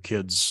having your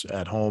kids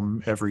at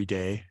home every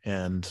day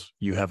and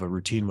you have a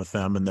routine with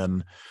them, and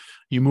then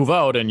you move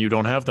out and you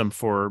don't have them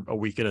for a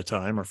week at a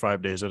time or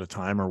 5 days at a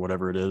time or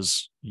whatever it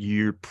is,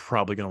 you're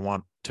probably going to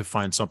want to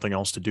find something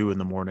else to do in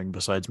the morning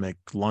besides make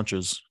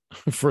lunches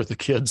for the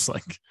kids.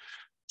 Like,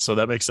 so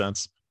that makes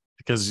sense,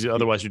 because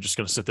otherwise you're just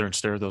going to sit there and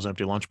stare at those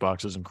empty lunch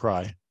boxes and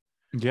cry.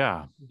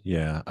 Yeah.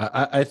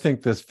 I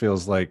think this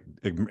feels like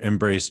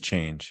embrace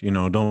change.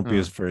 Don't be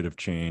afraid of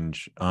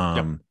change.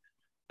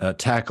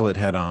 Tackle it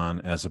head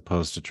on as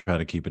opposed to try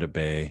to keep it at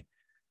bay.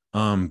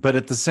 But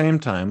at the same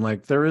time,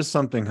 like there is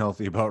something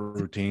healthy about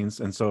routines.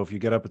 And so if you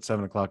get up at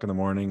 7 o'clock in the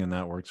morning and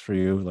that works for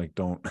you, like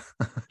don't.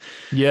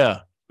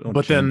 Yeah. Don't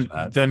but then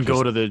just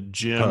go to the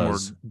gym or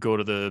go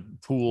to the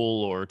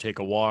pool or take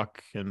a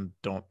walk, and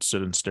don't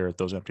sit and stare at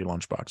those empty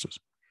lunch boxes.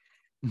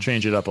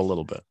 Change it up a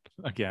little bit.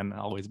 Again,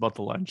 always about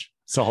the lunch.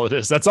 That's all it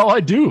is. That's all I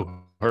do,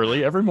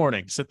 Hurley, every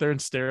morning. Sit there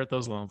and stare at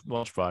those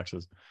lunch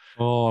boxes.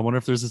 Oh, I wonder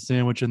if there's a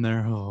sandwich in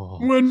there. Oh.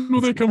 When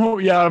will they come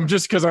home? Yeah, I'm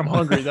just because I'm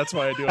hungry. That's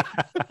why I do it.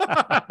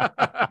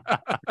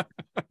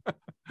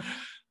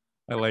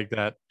 I like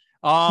that.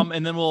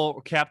 And then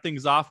we'll cap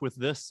things off with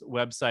this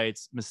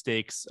website's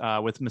mistakes,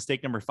 with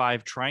mistake number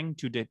 5, trying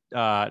to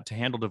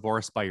handle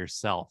divorce by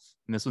yourself.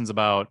 And this one's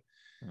about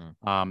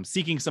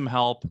seeking some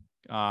help,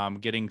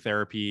 getting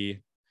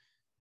therapy.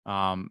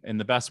 And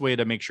the best way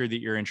to make sure that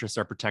your interests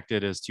are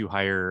protected is to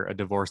hire a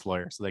divorce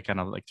lawyer. So they kind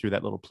of like threw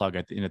that little plug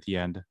at the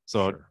end.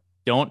 So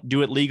don't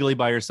do it legally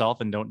by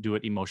yourself, and don't do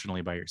it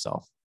emotionally by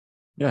yourself.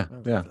 Yeah.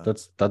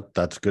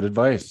 That's good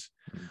advice.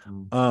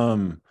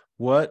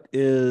 What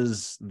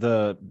is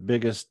the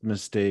biggest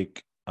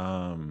mistake?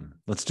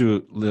 Let's do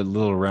a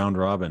little round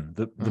robin.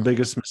 The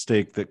biggest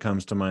mistake that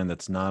comes to mind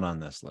that's not on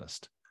this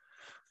list.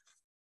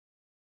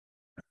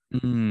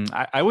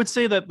 I would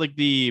say that like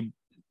the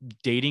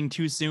dating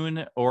too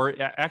soon, or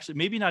actually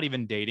maybe not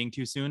even dating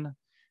too soon.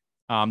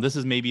 This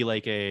is maybe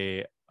like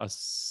a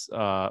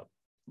subset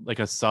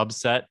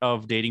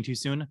of dating too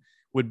soon,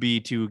 would be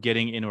to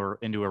getting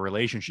into a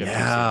relationship.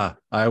 Yeah,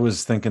 I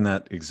was thinking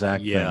that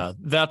exact thing.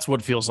 That's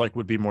what feels like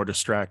would be more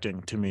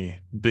distracting to me,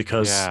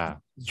 because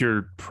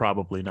you're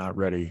probably not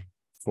ready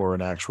for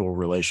an actual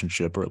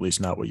relationship, or at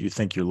least not what you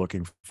think you're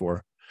looking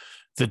for.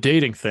 The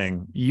dating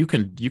thing, you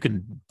can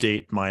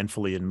date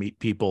mindfully and meet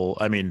people.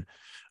 I mean,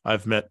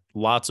 I've met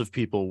lots of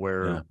people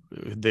where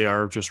they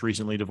are just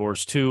recently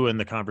divorced too, and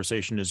the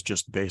conversation is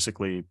just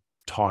basically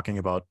talking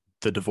about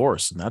the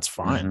divorce, and that's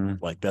fine.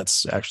 Like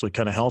that's actually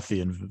kind of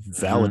healthy and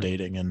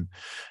validating. And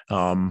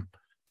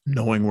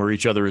knowing where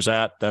each other is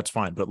at, that's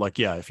fine. But like,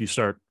 yeah, if you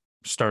start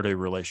a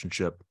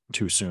relationship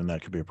too soon,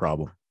 that could be a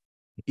problem.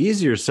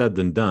 Easier said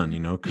than done,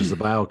 because the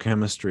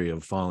biochemistry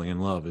of falling in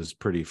love is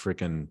pretty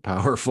freaking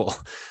powerful.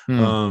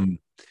 Mm.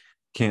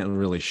 Can't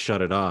really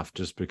shut it off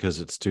just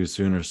because it's too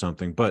soon or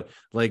something. But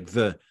like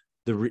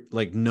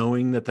like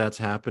knowing that that's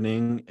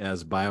happening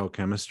as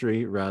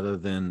biochemistry rather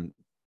than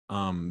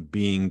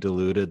being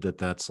deluded that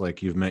that's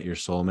like you've met your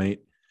soulmate.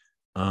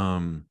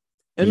 And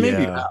maybe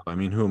you Yeah. have. I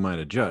mean, who am I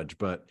to judge?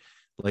 But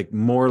like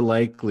more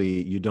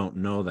likely you don't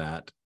know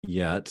that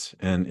yet,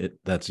 and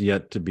that's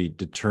yet to be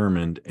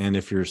determined. And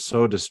if you're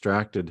so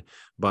distracted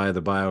by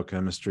the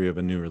biochemistry of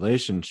a new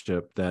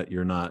relationship that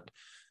you're not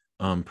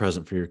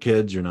present for your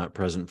kids, you're not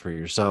present for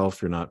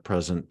yourself, you're not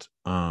present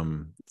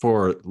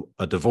for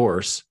a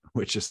divorce,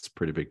 which is a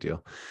pretty big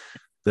deal,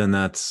 then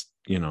that's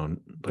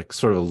like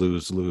sort of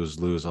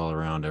lose all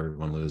around.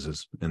 Everyone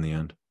loses in the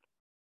end.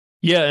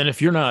 Yeah, and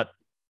if you're not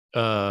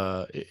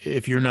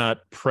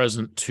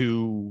present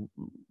to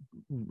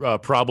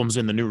problems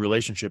in the new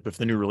relationship, if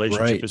the new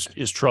relationship Right.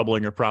 is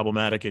troubling or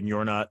problematic, and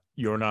you're not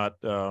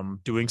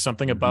doing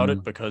something about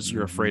it because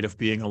you're afraid of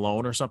being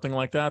alone or something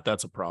like that,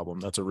 that's a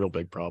problem. That's a real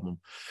big problem.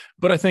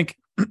 But I think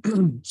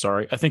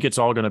I think it's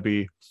all going to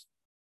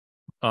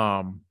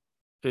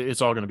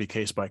be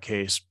case by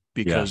case,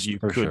 because Yeah,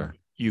 for sure.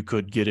 you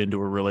could get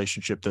into a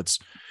relationship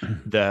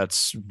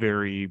that's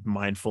very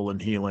mindful and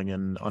healing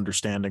and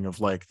understanding of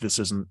like, this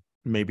isn't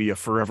maybe a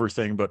forever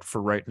thing, but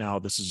for right now,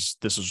 this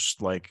is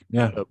like,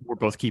 Yeah. we're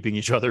both keeping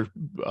each other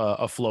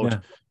afloat, Yeah.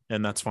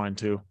 and that's fine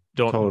too.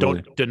 Totally.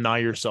 Don't deny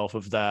yourself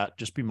of that.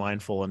 Just be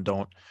mindful, and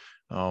don't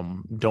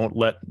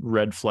let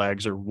red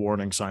flags or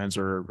warning signs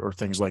or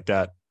things like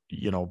that,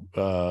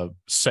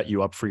 set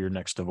you up for your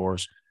next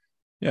divorce.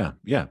 Yeah.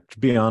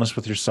 Be honest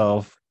with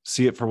yourself.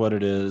 See it for what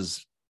it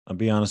is.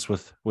 Be honest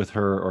with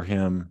her or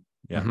him.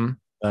 Yeah. Mm-hmm.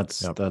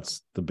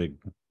 That's the big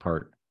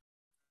part.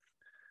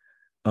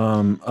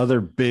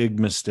 Other big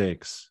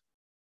mistakes.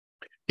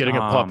 Getting a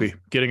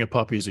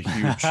puppy is a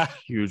huge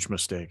huge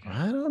mistake.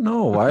 I don't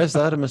know, why is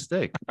that a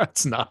mistake?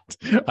 That's not.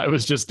 I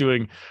was just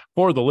doing,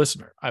 for the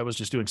listener, I was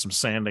just doing some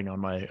sanding on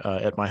my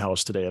at my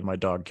house today, and my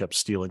dog kept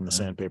stealing the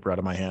sandpaper out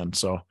of my hand.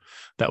 So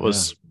that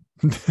was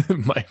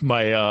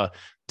my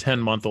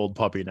 10-month-old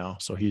puppy now.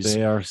 So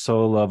they are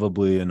so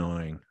lovably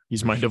annoying.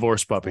 He's my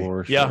divorce puppy.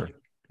 For Yeah. sure.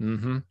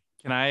 Mm-hmm.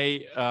 Can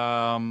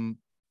I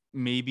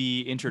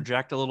maybe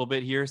interject a little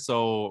bit here?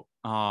 So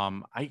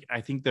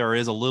I think there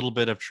is a little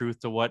bit of truth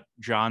to what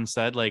John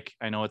said. Like,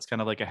 I know it's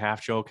kind of like a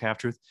half joke, half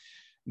truth.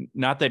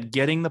 Not that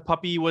getting the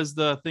puppy was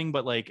the thing,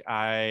 but like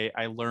I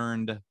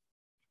learned,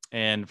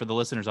 and for the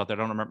listeners out there, I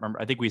don't remember,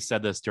 I think we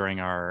said this during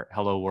our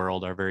Hello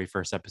World, our very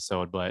first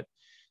episode, but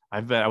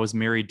I was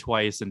married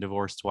twice and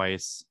divorced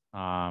twice.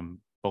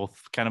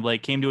 Both kind of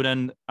like came to an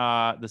end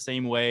the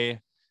same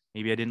way.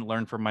 Maybe I didn't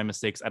learn from my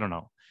mistakes. I don't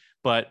know.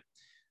 But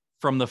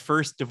from the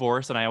first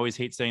divorce, and I always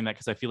hate saying that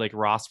because I feel like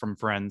Ross from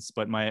Friends,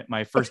 but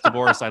my first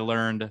divorce, I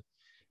learned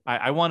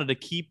I wanted to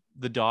keep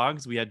the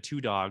dogs. We had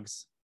 2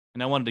 dogs,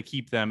 and I wanted to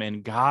keep them.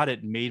 And God,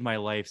 it made my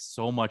life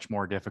so much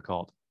more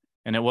difficult.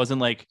 And it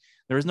wasn't like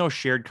there was no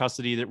shared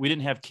custody, that we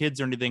didn't have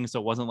kids or anything. So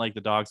it wasn't like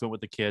the dogs went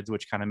with the kids,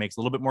 which kind of makes a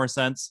little bit more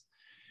sense.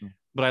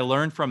 But I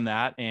learned from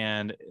that.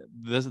 And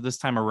this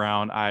time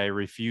around, I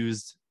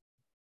refused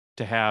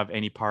to have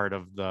any part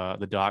of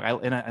the dog. I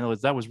know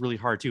that was really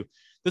hard too.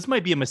 This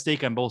might be a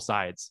mistake on both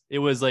sides. It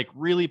was like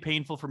really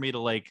painful for me to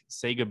like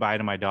say goodbye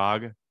to my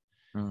dog.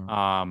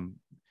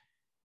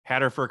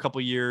 Had her for a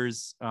couple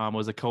years,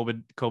 was a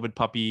COVID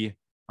puppy,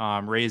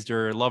 raised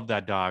her, loved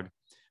that dog,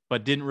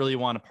 but didn't really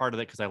want a part of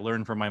it because I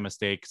learned from my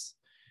mistakes.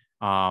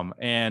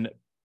 And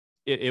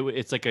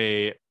it's like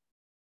a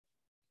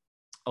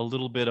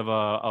little bit of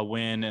a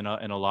win and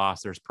a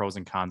loss. There's pros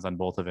and cons on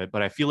both of it,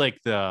 but I feel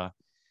like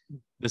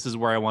this is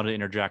where I want to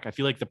interject. I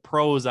feel like the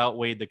pros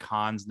outweighed the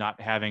cons,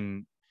 not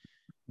having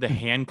the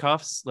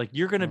handcuffs. Like,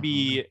 you're going to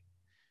be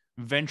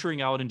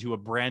venturing out into a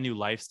brand new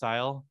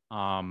lifestyle.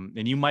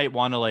 And you might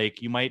want to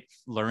you might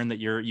learn that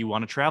you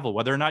want to travel,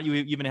 whether or not you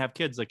even have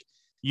kids. Like,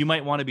 you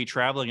might want to be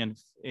traveling,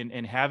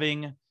 and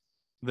having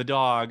the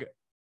dog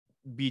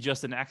be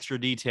just an extra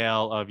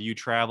detail of you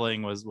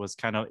traveling was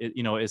kind of,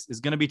 is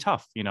going to be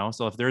tough,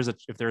 So if there's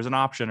an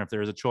option, if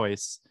there's a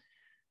choice,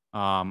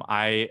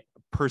 I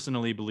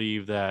personally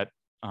believe that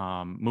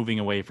moving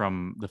away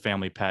from the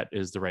family pet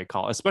is the right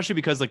call, especially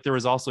because like there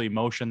was also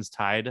emotions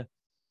tied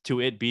to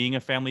it being a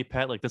family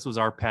pet. Like, this was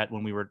our pet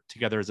when we were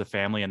together as a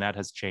family, and that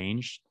has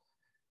changed.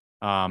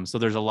 So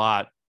there's a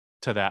lot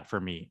to that for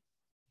me.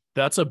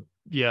 That's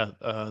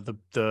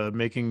the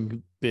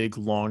making big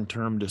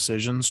long-term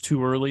decisions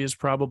too early is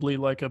probably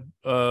like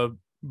a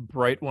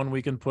bright one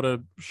we can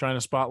shine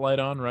a spotlight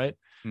on, right?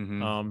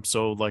 Mm-hmm.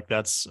 So like,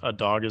 that's, a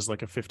dog is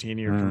like a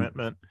 15-year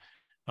commitment.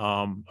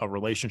 A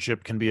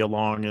relationship can be a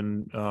long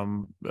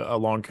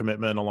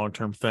commitment, a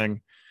long-term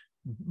thing.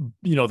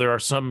 There are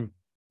some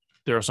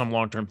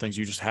long-term things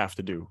you just have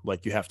to do.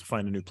 Like, you have to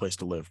find a new place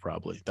to live.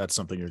 Probably that's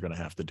something you're going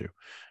to have to do.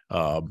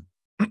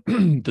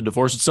 The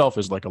divorce itself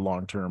is like a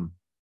long-term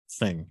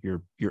thing.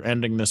 You're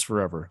ending this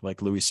forever.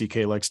 Like Louis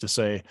C.K. likes to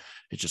say,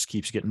 it just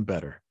keeps getting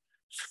better.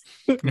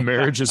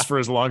 Marriage is for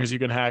as long as you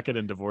can hack it,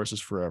 and divorce is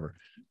forever.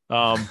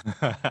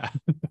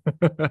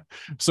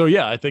 So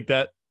yeah, I think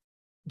that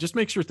just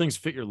make sure things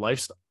fit your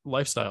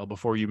lifestyle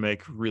before you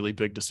make really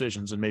big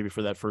decisions. And maybe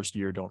for that first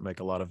year, don't make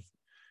a lot of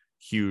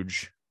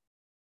huge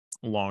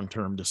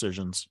long-term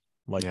decisions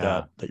like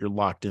that you're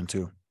locked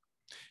into.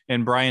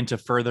 And Brian, to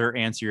further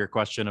answer your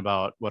question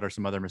about what are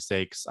some other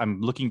mistakes, I'm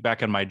looking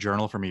back on my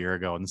journal from a year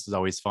ago, and this is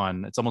always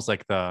fun. It's almost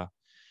like a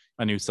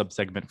new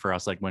subsegment for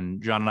us. Like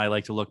when John and I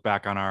like to look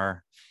back on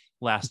our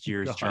last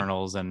year's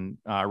journals and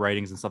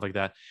writings and stuff like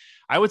that.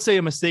 I would say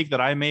a mistake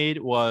that I made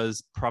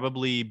was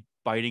probably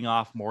biting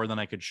off more than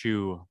I could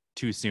chew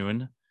too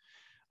soon.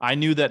 I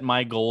knew that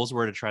my goals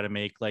were to try to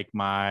make like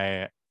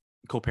my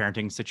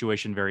co-parenting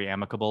situation very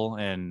amicable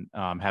and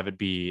have it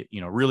be,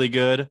 really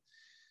good.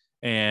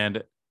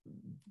 And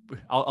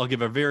I'll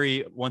give a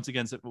very, once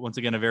again,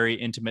 a very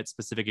intimate,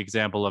 specific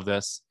example of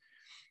this.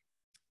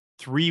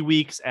 3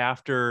 weeks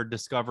after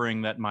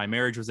discovering that my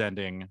marriage was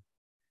ending,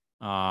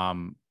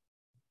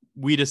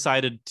 we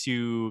decided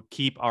to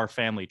keep our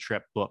family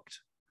trip booked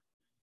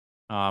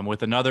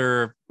with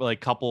another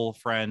like couple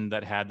friend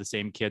that had the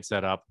same kid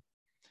set up.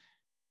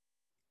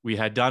 We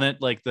had done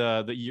it like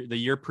the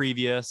year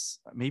previous,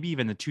 maybe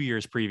even the 2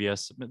 years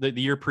previous, the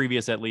year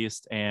previous at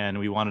least. And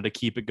we wanted to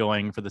keep it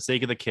going for the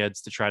sake of the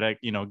kids to try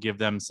to, give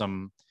them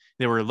some,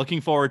 they were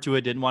looking forward to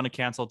it, didn't want to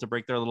cancel it to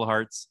break their little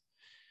hearts.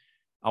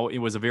 It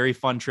was a very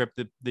fun trip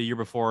the year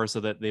before, so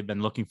that they've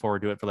been looking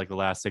forward to it for like the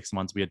last 6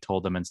 months. We had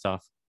told them and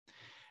stuff.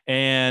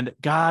 And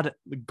God,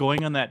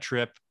 going on that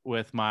trip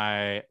with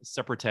my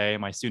separate,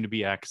 my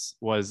soon-to-be ex,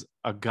 was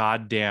a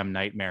goddamn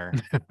nightmare.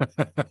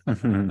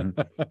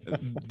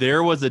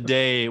 There was a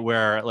day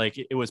where like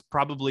it was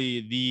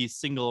probably the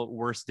single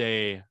worst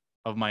day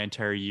of my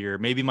entire year,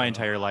 maybe my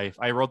entire life.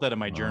 I wrote that in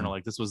my journal.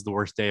 Like, this was the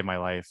worst day of my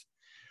life.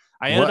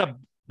 I ended up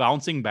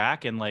bouncing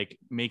back and like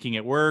making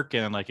it work,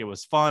 and like it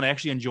was fun. I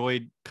actually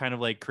enjoyed kind of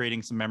like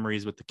creating some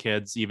memories with the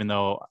kids, even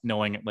though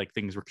knowing like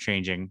things were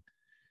changing.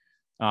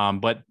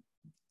 But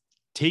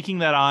taking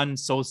that on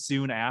so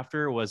soon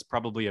after was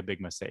probably a big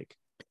mistake.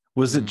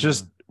 Was it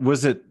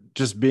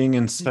just being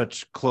in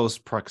such close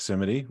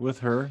proximity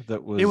with her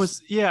that was? It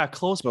was,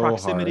 close so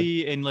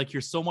proximity hard. And like you're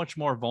so much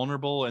more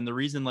vulnerable. And the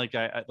reason like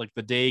I like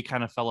the day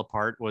kind of fell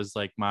apart was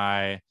like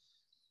my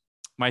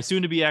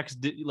soon to be ex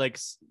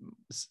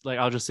like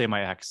I'll just say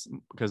my ex,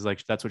 because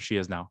like that's what she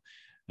is now.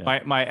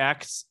 Yeah. My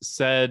ex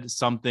said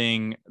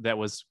something that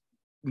was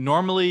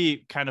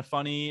normally kind of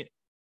funny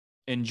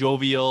and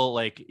jovial,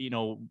 like,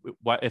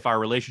 what if our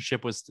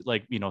relationship was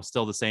like,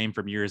 still the same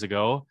from years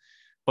ago,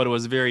 but it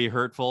was very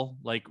hurtful,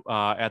 like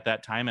at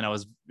that time. And I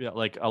was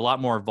like a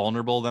lot more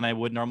vulnerable than I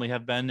would normally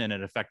have been. And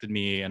it affected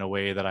me in a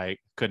way that I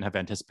couldn't have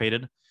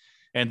anticipated.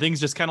 And things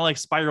just kind of like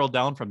spiraled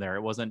down from there.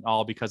 It wasn't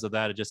all because of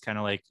that. It just kind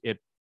of like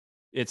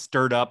it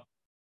stirred up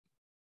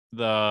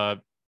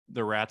the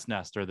rat's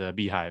nest or the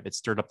beehive. It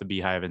stirred up the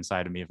beehive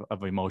inside of me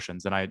of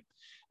emotions. And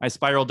I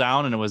spiraled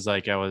down, and it was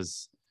like,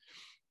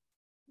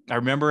 I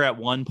remember at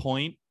one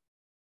point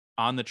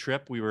on the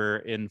trip, we were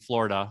in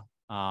Florida,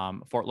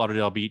 Fort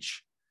Lauderdale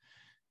Beach,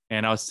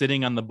 and I was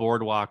sitting on the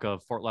boardwalk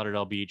of Fort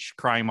Lauderdale Beach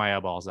crying my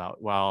eyeballs out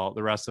while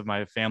the rest of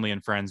my family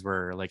and friends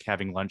were like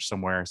having lunch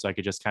somewhere. So I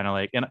could just kind of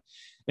like, and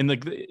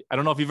like, I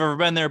don't know if you've ever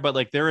been there, but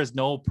like there is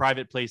no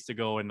private place to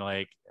go and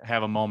like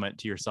have a moment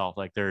to yourself.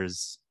 Like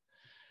there's,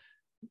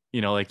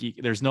 like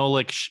there's no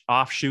like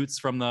offshoots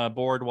from the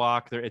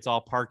boardwalk there. It's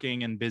all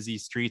parking and busy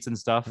streets and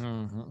stuff.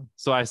 Mm-hmm.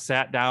 So I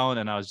sat down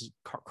and I was just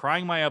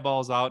crying my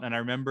eyeballs out. And I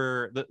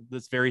remember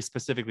this very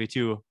specifically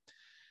too.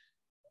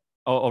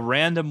 A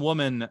random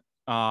woman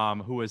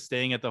who was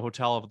staying at the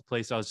hotel of the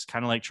place I was just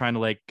kind of like trying to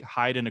like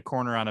hide in a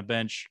corner on a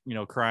bench,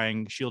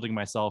 crying, shielding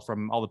myself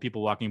from all the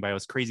people walking by. I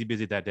was crazy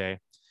busy that day.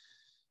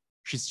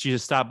 She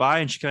just stopped by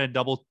and she kind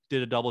of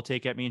did a double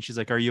take at me, and she's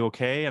like, "Are you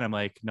okay?" And I'm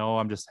like, "No,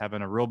 I'm just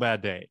having a real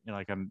bad day."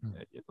 Like I'm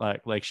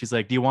like she's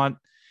like, "Do you want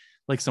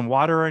like some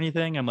water or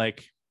anything?" I'm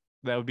like,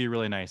 "That would be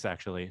really nice,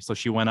 actually." So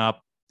she went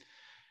up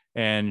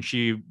and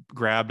she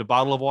grabbed a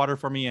bottle of water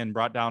for me and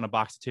brought down a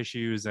box of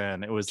tissues,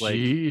 and it was like,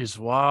 "Jeez,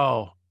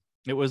 wow."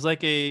 It was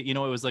like it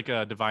was like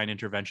a divine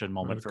intervention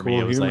moment for cool me.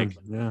 It was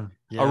human.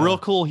 Like a real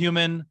cool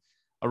human,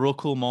 a real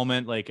cool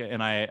moment. Like,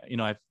 and I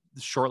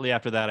shortly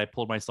after that, I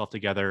pulled myself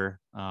together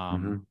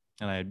and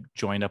I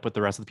joined up with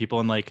the rest of the people.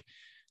 And like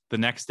the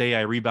next day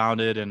I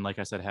rebounded and, like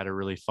I said, had a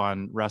really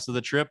fun rest of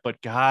the trip.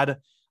 But God,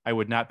 I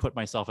would not put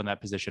myself in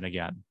that position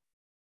again.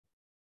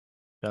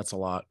 That's a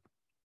lot.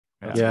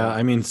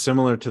 I mean,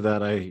 similar to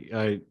that,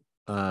 I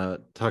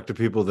talk to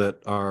people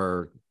that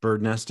are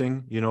bird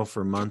nesting,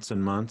 for months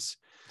and months.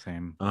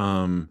 Same.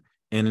 And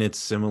it's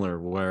similar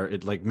where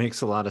it like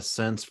makes a lot of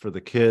sense for the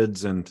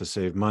kids and to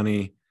save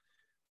money.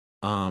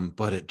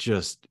 But it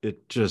just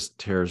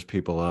tears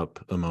people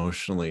up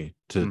emotionally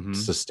to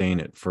sustain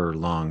it for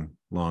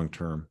long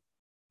term.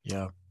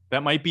 Yeah.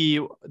 That might be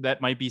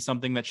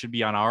something that should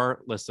be on our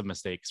list of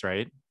mistakes,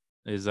 right?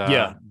 Is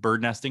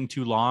bird nesting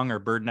too long or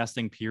bird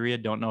nesting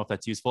period. Don't know if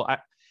that's useful.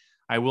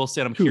 I will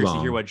say, I'm Too curious to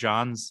hear long. what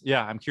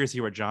I'm curious to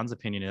hear what John's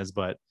opinion is,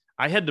 but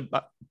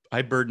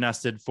I bird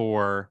nested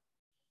for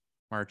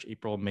March,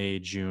 April, May,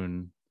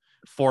 June,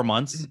 4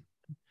 months.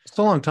 It's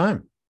a long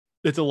time.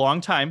 It's a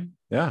long time.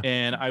 Yeah.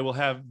 And I will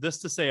have this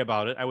to say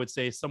about it. I would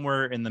say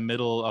somewhere in the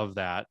middle of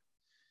that,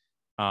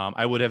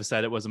 I would have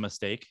said it was a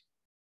mistake.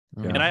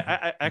 Yeah. And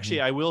I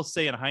actually, I will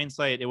say in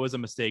hindsight, it was a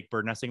mistake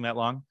bird nesting that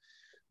long,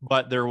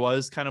 but there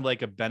was kind of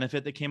like a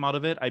benefit that came out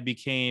of it. I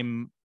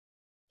became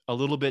a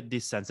little bit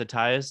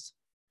desensitized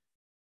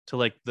to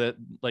like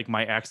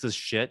my ex's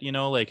shit, you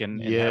know, like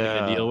and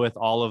having to deal with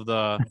all of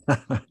the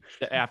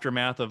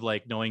aftermath of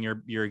like knowing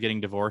you're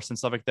getting divorced and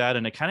stuff like that.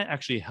 And it kind of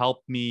actually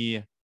helped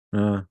me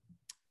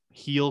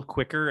heal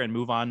quicker and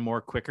move on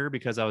more quicker,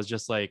 because I was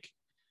just like,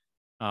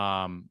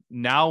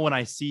 now when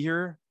I see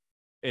her,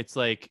 it's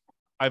like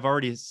I've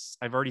already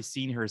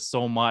seen her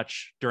so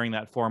much during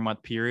that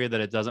 4-month period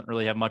that it doesn't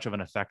really have much of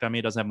an effect on me.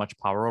 It doesn't have much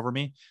power over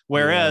me.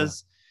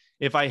 Whereas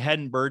if I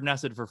hadn't bird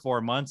nested for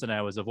 4 months and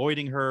I was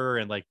avoiding her,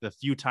 and like the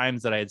few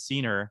times that I had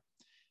seen her,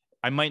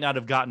 I might not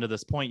have gotten to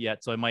this point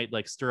yet. So I might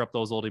like stir up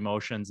those old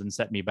emotions and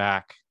set me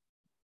back.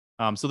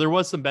 So there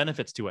was some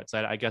benefits to it.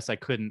 So I guess I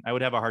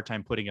would have a hard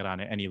time putting it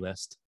on any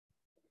list.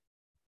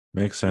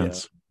 Makes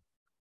sense.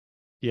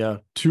 Yeah.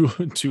 Too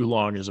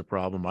long is a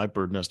problem. I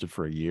bird nested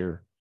for a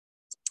year.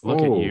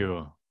 Look at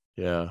you.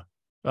 Yeah.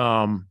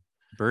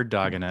 Bird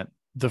dogging it.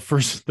 The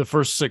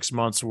first 6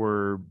 months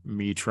were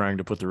me trying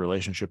to put the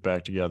relationship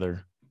back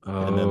together.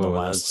 And then the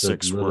last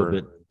 6 a little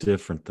bit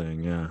different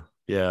thing. Yeah.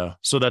 Yeah.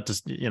 So that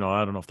just, I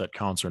don't know if that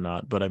counts or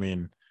not, but I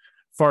mean,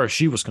 as far as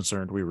she was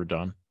concerned, we were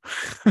done,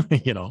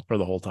 for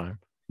the whole time.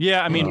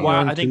 Yeah. I mean,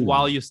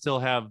 while you still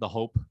have the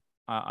hope,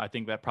 I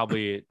think that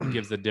probably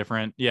gives a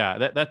different,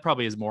 that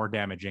probably is more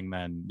damaging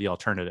than the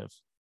alternative.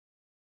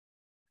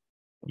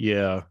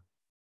 Yeah.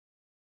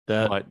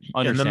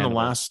 And then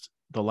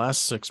the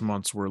last 6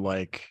 months were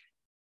like,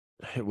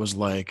 it was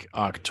like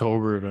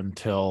October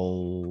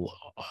until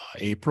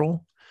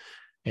April,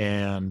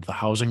 and the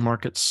housing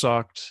market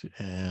sucked,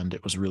 and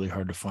it was really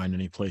hard to find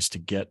any place to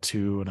get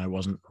to. And I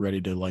wasn't ready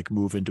to like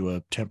move into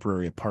a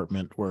temporary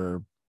apartment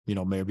where,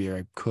 maybe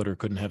I could or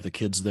couldn't have the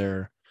kids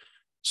there.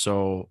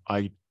 So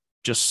I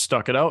just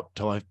stuck it out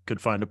till I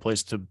could find a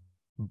place to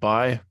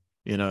buy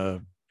in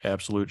a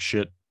absolute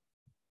shit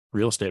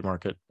real estate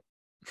market.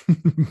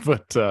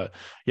 But that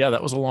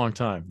was a long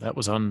time. That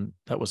was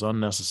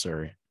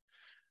unnecessary.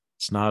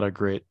 It's not a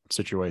great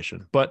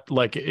situation, but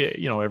like,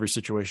 every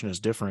situation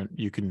is different.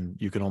 You can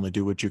only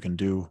do what you can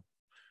do,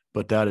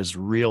 but that is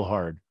real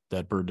hard.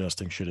 That bird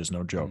nesting shit is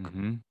no joke.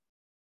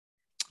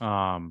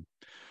 Mm-hmm.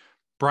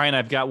 Brian,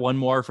 I've got one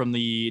more from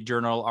the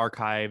journal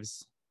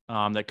archives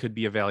that could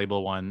be a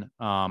valuable one.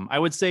 I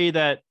would say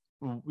that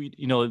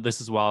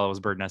this is while I was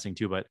bird nesting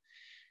too, but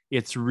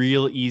it's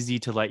real easy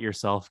to let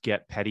yourself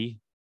get petty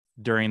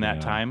during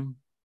that time.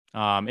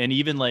 And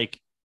even like,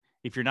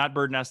 if you're not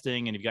bird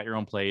nesting and you've got your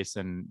own place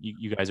and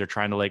you guys are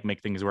trying to like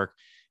make things work,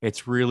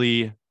 it's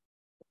really,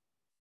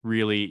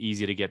 really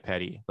easy to get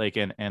petty. Like,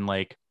 and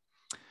like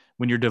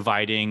when you're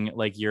dividing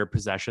like your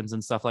possessions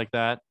and stuff like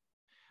that,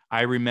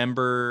 I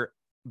remember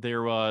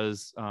there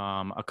was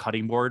a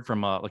cutting board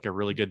from a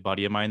really good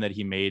buddy of mine that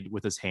he made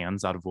with his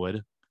hands out of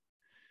wood.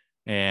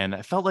 And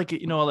I felt like,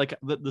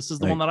 this is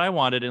the one that I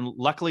wanted. And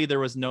luckily there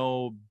was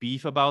no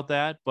beef about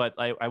that, but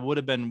I would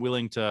have been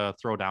willing to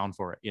throw down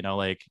for it,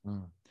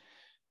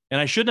 And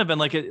I shouldn't have been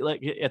like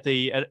at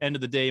the end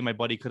of the day, my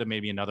buddy could have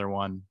made me another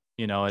one.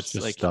 It's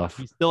just like stuff.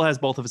 He still has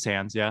both of his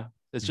hands. Yeah.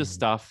 It's just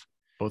stuff.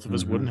 Both of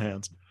his wooden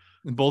hands.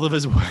 Both of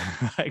his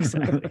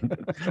exactly.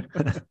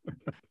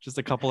 Just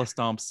a couple of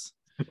stumps.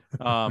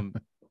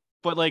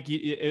 But like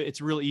it's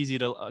real easy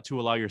to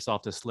allow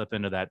yourself to slip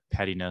into that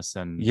pettiness.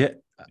 And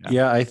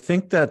I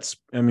think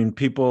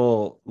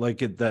people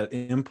like it, that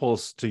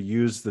impulse to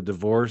use the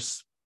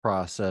divorce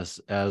process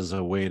as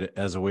a way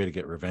to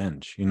get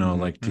revenge,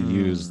 like to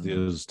use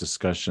those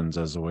discussions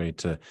as a way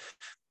to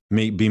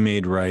be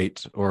made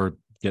right or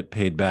get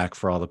paid back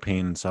for all the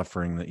pain and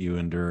suffering that you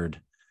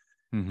endured.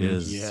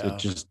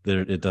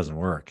 It doesn't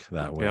work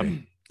that way.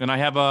 Yep. And I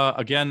have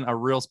a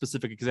real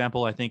specific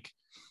example. I think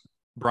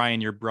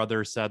Brian, your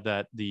brother, said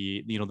that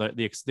the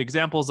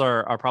examples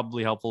are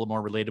probably helpful,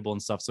 more relatable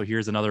and stuff. So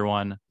here's another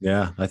one.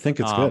 Yeah, I think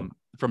it's good.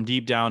 From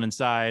deep down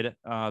inside,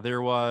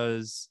 there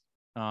was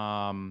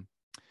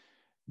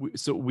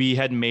so we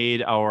had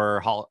made our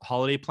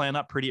holiday plan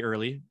up pretty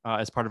early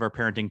as part of our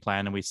parenting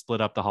plan, and we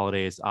split up the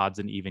holidays odds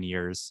and even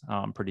years,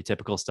 pretty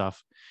typical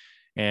stuff.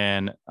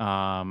 And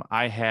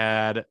I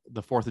had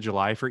the 4th of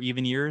July for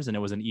even years, and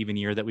it was an even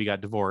year that we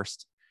got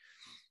divorced.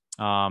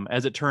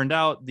 As it turned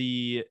out,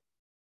 the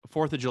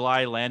 4th of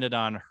July landed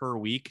on her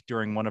week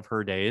during one of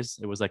her days.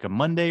 It was like a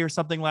Monday or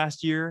something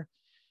last year,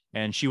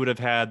 and she would have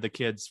had the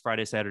kids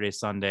Friday, Saturday,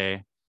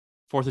 Sunday,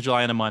 4th of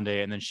July on a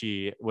Monday, and then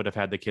she would have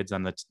had the kids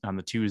on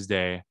the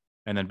Tuesday,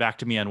 and then back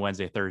to me on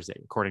Wednesday, Thursday,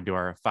 according to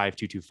our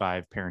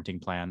 5225 parenting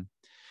plan.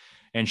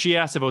 And she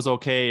asked if it was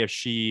okay if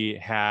she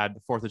had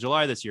 4th of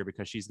July this year,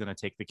 because she's going to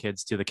take the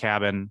kids to the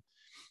cabin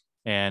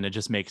and it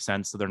just makes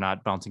sense. So they're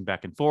not bouncing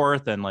back and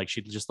forth. And like,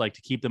 she'd just like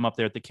to keep them up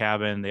there at the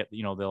cabin. They,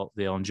 you know,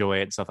 they'll enjoy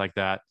it and stuff like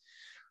that.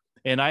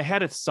 And I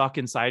had it stuck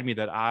inside me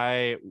that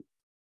I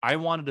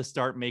wanted to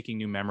start making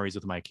new memories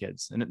with my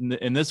kids.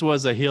 And this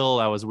was a hill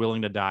I was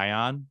willing to die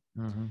on.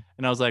 Mm-hmm.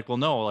 And I was like, well,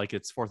 no, like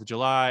it's 4th of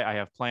July. I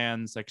have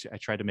plans. Actually, I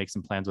tried to make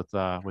some plans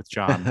with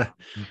John.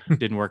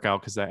 Didn't work out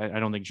because I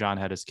don't think John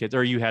had his kids,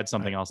 or you had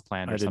something else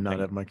planned. I or did something. not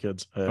have my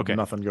kids. I had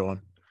nothing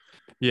going.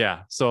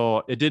 Yeah.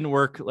 So it didn't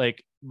work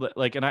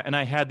and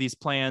I had these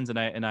plans and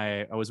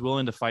I was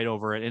willing to fight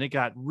over it, and it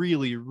got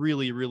really,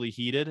 really, really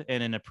heated.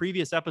 And in a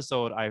previous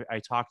episode, I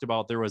talked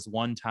about there was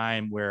one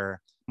time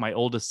where my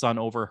oldest son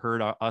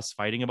overheard us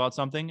fighting about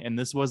something. And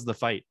this was the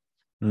fight.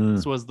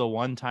 This was the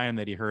one time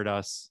that he heard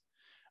us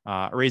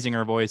raising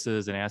our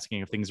voices and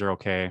asking if things are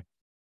okay.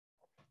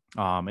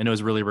 And it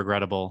was really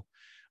regrettable.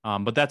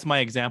 But that's my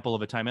example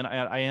of a time. And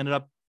I ended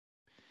up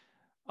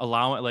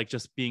allowing, like,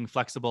 just being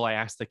flexible. I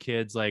asked the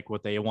kids like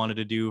what they wanted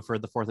to do for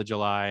the 4th of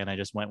July. And I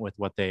just went with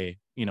what they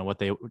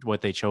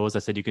chose. I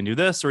said, you can do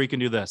this or you can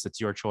do this.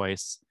 It's your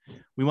choice.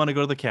 We want to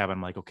go to the cabin.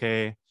 I'm like,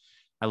 okay.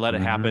 I let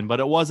it happen, but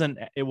it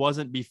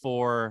wasn't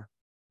before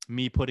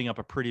me putting up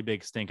a pretty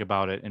big stink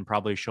about it and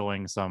probably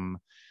showing some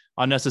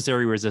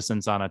unnecessary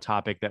resistance on a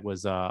topic that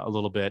was a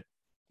little bit,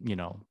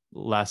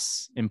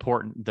 less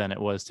important than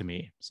it was to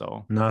me.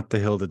 So not the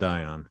hill to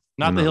die on.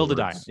 Not the hill to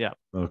die on. Yeah.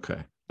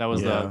 Okay. That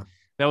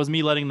was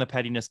me letting the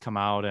pettiness come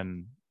out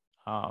and,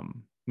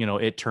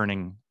 it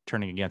turning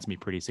against me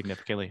pretty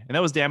significantly. And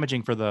that was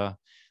damaging for the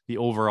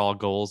overall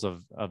goals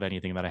of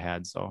anything that I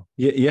had. So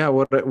yeah.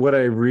 What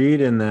I read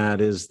in that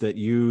is that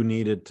you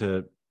needed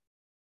to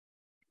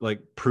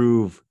like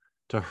prove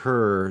to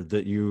her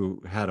that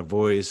you had a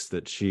voice,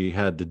 that she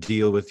had to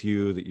deal with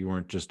you, that you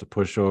weren't just a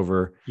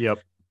pushover.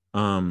 Yep.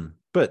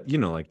 But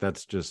like,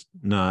 that's just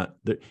not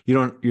that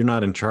you're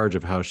not in charge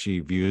of how she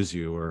views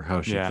you or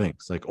how she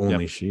thinks. Like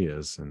only she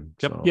is. And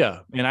so,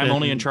 and I'm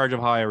only in charge of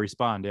how I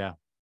respond. Yeah.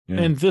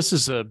 And this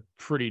is a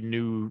pretty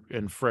new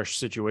and fresh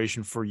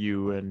situation for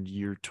you, and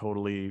you're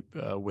totally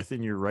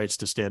within your rights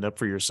to stand up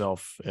for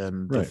yourself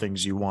and the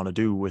things you want to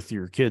do with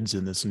your kids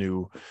in this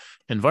new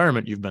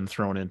environment you've been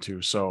thrown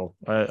into. So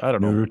I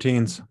don't know,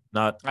 routines.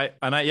 I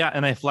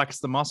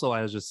flexed the muscle.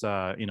 I was just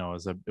it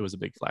was a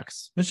big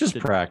flex. It's just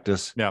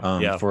practice.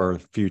 For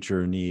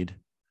future need.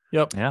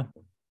 Yep. Yeah.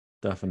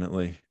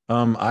 Definitely.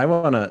 I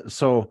want to.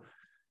 So.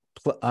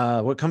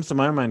 What comes to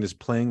my mind is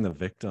playing the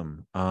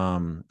victim,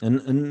 and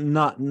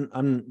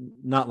I'm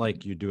not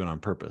like you do it on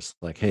purpose,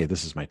 like, hey,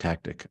 this is my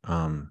tactic,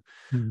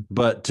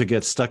 but to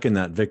get stuck in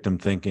that victim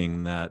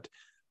thinking that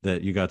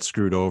you got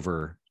screwed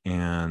over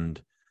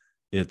and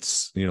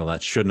it's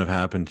that shouldn't have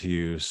happened to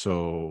you,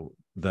 so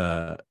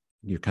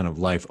your kind of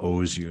life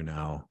owes you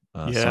now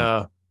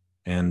something.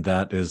 And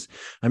that is,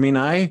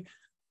 I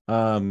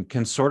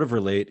can sort of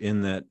relate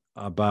in that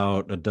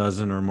about a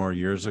dozen or more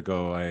years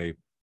ago I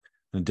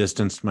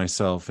distanced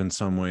myself in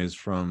some ways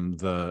from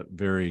the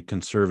very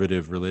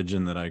conservative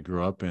religion that I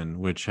grew up in,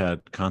 which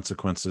had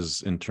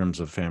consequences in terms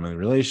of family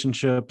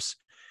relationships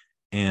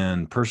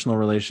and personal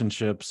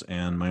relationships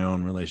and my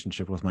own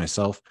relationship with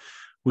myself,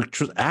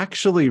 which was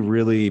actually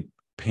really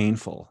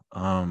painful.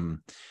 And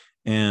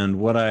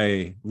what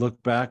I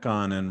look back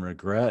on and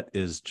regret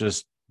is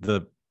just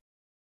the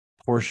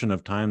portion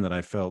of time that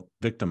I felt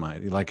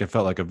victimized. Like I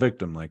felt like a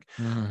victim, like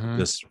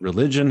this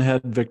religion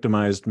had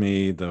victimized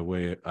me. The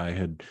way I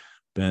had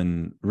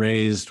been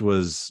raised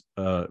was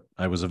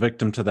I was a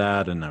victim to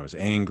that, and I was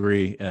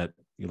angry at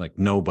like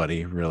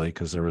nobody really,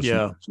 because there was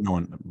no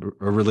one.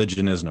 A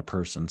religion isn't a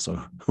person, so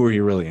who are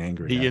you really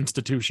angry at? The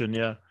institution.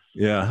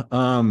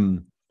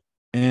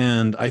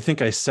 And I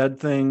think I said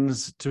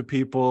things to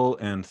people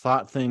and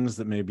thought things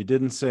that maybe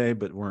didn't say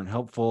but weren't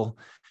helpful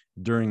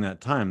during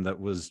that time that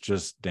was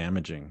just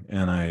damaging,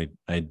 and I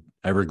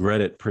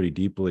regret it pretty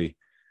deeply.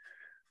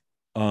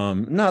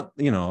 Not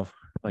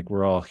like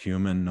we're all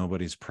human,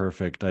 nobody's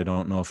perfect. I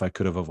don't know if I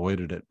could have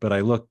avoided it, but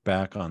I look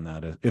back on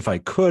that. If I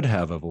could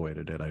have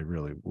avoided it, I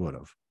really would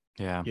have.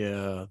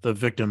 Yeah. The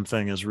victim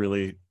thing is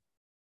really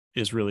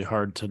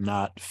hard to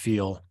not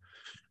feel,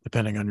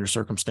 depending on your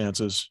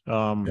circumstances.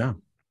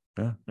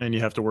 And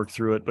you have to work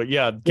through it. But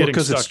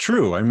because it's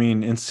true.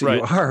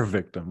 You are a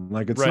victim.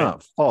 Like it's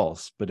not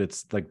false, but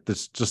it's like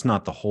this, just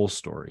not the whole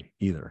story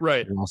either.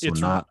 Right. You're also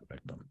not a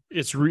victim.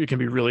 It can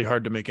be really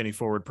hard to make any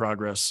forward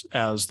progress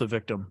as the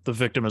victim. The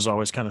victim is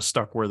always kind of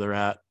stuck where they're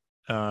at,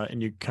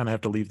 and you kind of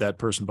have to leave that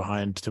person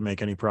behind to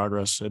make any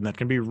progress, and that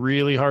can be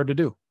really hard to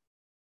do.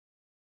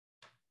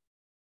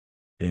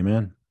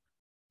 Amen.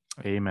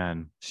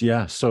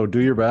 Yeah. So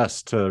do your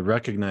best to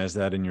recognize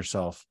that in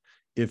yourself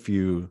if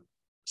you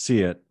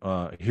see it,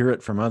 hear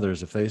it from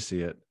others if they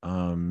see it,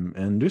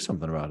 and do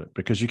something about it,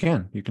 because you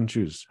can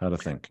choose how to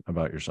think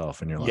about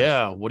yourself in your life.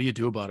 Yeah. What do you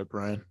do about it,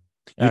 Brian?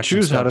 You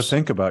choose how to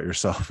think about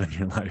yourself in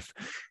your life.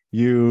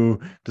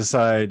 You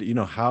decide,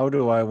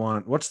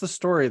 what's the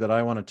story that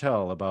I want to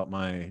tell about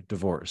my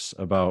divorce,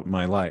 about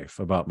my life,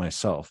 about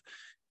myself.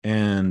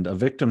 And a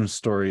victim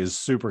story is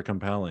super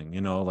compelling.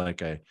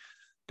 Like I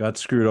got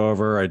screwed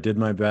over. I did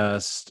my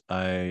best.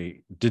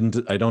 I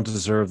don't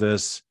deserve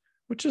this,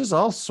 which is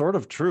all sort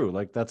of true.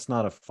 Like, that's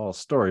not a false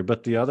story.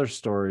 But the other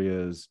story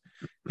is,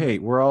 hey,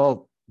 we're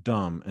all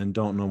dumb and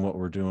don't know what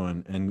we're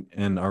doing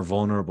and are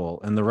vulnerable.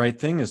 And the right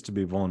thing is to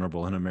be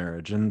vulnerable in a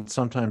marriage. And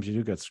sometimes you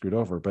do get screwed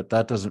over, but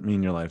that doesn't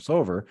mean your life's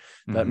over.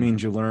 That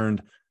means you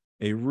learned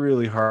a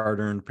really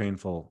hard-earned,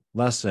 painful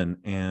lesson,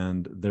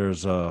 and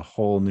there's a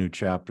whole new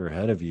chapter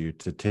ahead of you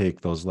to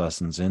take those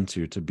lessons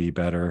into, to be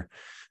better,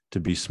 to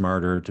be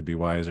smarter, to be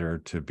wiser,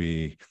 to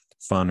be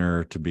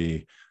funner, to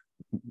be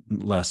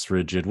less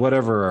rigid,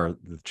 whatever are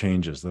the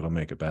changes that'll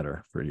make it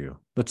better for you.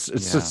 It's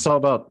just all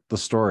about the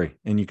story,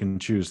 and you can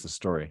choose the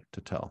story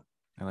to tell.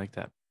 I like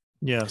that.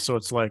 Yeah. So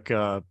it's like,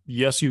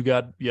 yes,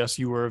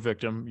 you were a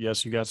victim.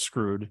 Yes, you got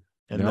screwed.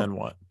 And then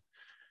what?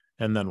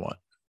 And then what?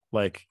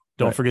 Like,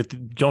 don't forget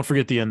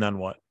the and then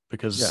what,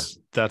 because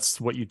that's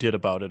what you did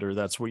about it, or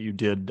that's what you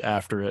did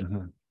after it.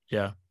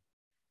 Yeah.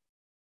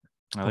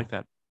 I like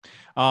that.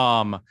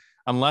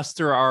 Unless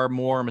there are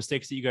more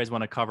mistakes that you guys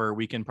want to cover,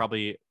 we can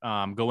probably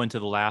go into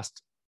the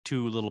last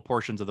two little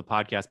portions of the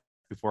podcast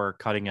before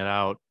cutting it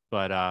out.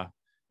 But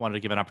wanted to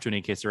give an opportunity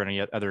in case there are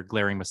any other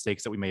glaring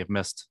mistakes that we may have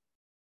missed.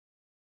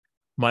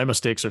 My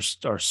mistakes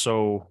are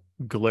so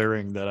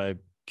glaring that I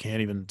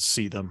can't even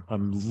see them.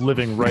 I'm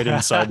living right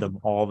inside them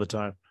all the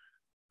time.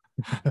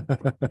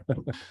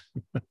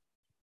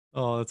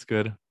 Oh, that's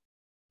good.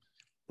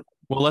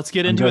 Well, let's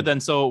get into it then.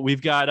 So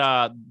we've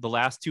got the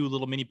last two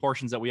little mini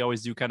portions that we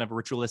always do kind of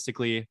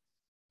ritualistically,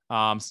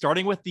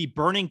 starting with the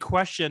burning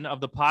question of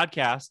the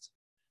podcast,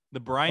 the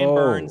Brian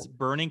Burns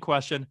burning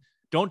question.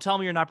 Don't tell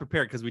me you're not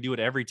prepared, because we do it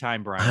every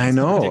time, Brian. I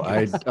know.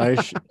 I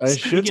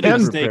should be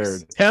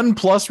prepared. 10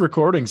 plus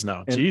recordings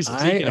now. And Jesus.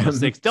 Speaking of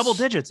mistakes, double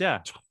digits. Yeah.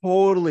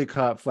 Totally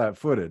caught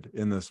flat-footed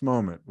in this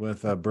moment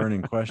with a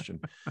burning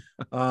question.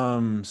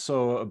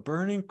 So a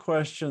burning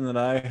question that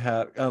I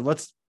had,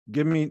 let's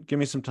give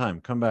me some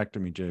time. Come back to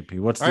me, JP.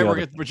 What's all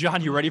right?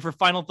 John, you ready for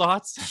final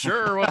thoughts?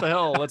 Sure. What the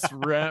hell?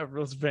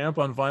 Let's vamp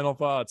on final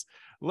thoughts.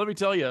 Let me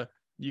tell you,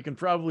 you can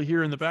probably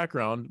hear in the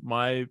background,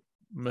 my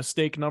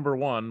mistake number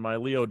one, my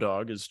Leo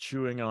dog is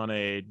chewing on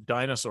a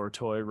dinosaur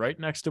toy right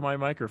next to my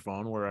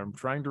microphone where I'm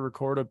trying to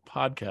record a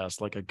podcast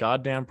like a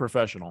goddamn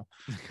professional.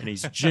 And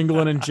he's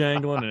jingling and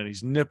jangling, and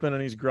he's nipping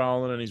and he's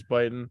growling and he's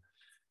biting.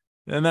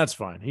 And that's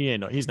fine.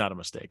 He's not a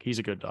mistake. He's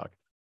a good dog.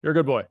 You're a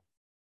good boy.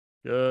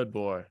 Good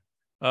boy.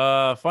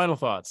 Final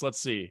thoughts.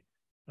 Let's see.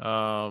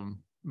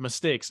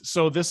 Mistakes.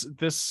 So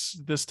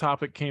this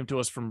topic came to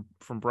us from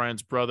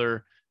Brian's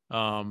brother.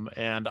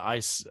 And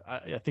I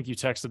think you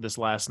texted this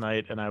last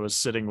night, and I was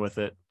sitting with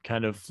it,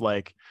 kind of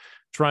like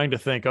trying to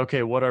think,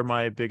 okay, what are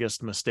my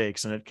biggest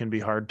mistakes? And it can be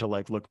hard to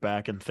like look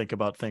back and think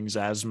about things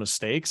as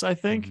mistakes. I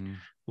think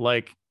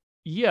like,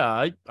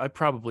 yeah, I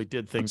probably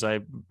did things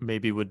I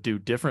maybe would do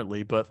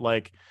differently, but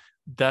like,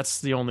 that's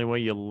the only way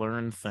you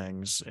learn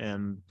things.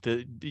 And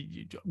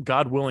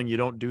God willing, you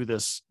don't do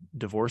this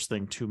divorce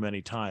thing too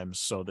many times.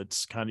 So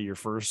that's kind of your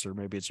first, or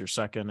maybe it's your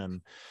second.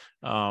 And,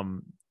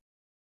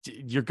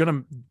 you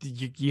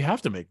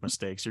have to make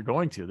mistakes. You're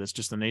going to. That's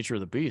just the nature of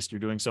the beast. You're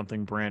doing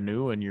something brand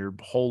new and your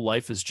whole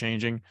life is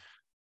changing.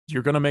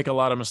 You're going to make a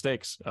lot of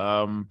mistakes.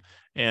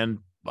 And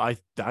I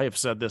have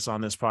said this on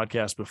this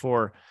podcast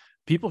before.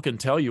 People can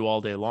tell you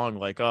all day long,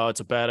 like, oh, it's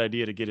a bad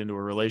idea to get into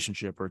a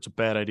relationship, or it's a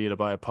bad idea to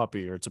buy a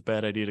puppy, or it's a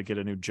bad idea to get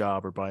a new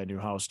job or buy a new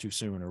house too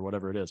soon, or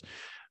whatever it is.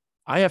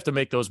 I have to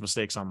make those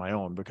mistakes on my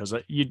own, because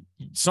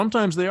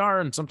sometimes they are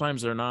and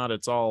sometimes they're not.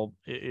 It's all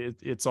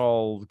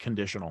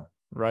conditional.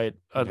 Right.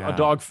 A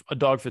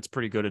dog fits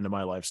pretty good into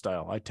my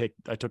lifestyle. I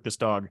took this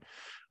dog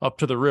up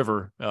to the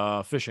river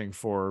fishing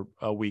for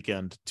a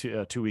weekend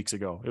 2 weeks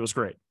ago. It was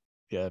great.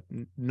 Yeah.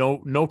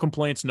 No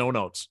complaints, no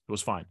notes. It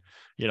was fine.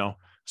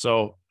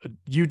 So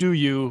you do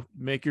you,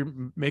 make your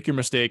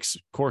mistakes,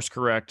 course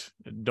correct,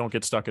 don't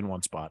get stuck in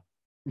one spot.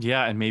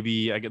 Yeah. And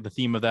maybe I get the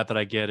theme of that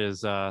I get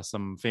is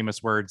some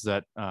famous words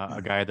that a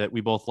guy that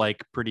we both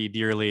like pretty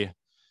dearly,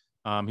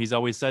 he's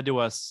always said to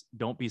us,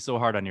 don't be so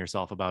hard on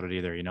yourself about it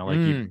either.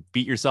 You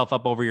beat yourself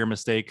up over your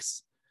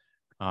mistakes.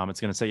 It's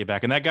going to set you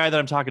back. And that guy that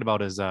I'm talking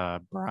about is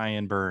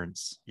Brian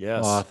Burns.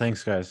 Yes. Oh,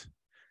 thanks, guys.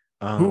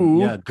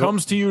 Who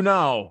comes to you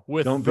now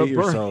with don't beat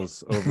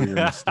yourselves over your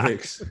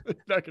mistakes.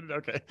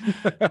 Okay.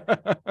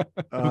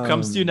 Who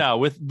comes to you now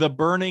with the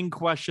burning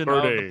question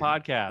of the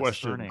podcast?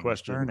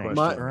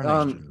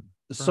 Question.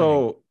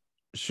 So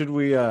should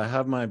we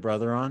have my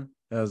brother on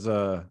as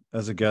a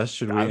guest?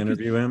 Should we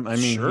interview him? I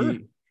mean, sure.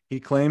 He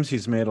claims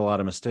he's made a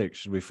lot of mistakes.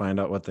 Should we find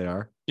out what they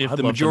are? If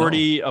the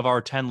majority of our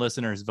 10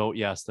 listeners vote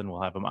yes, then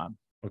we'll have him on.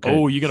 Okay.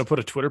 Oh, you're gonna put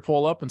a Twitter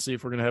poll up and see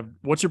if we're gonna have.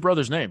 What's your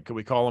brother's name? Can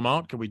we call him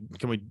out? Can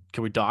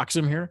we dox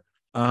him here?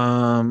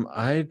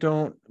 I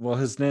don't. Well,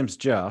 his name's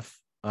Jeff.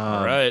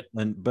 All right.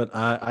 But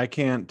I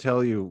can't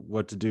tell you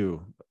what to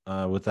do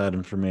with that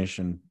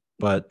information.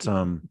 But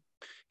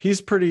he's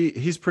pretty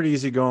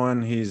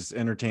easygoing. He's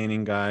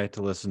entertaining guy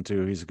to listen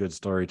to. He's a good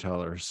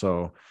storyteller.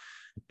 So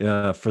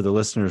for the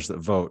listeners that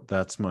vote,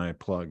 that's my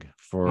plug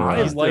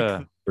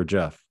for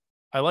Jeff.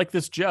 I like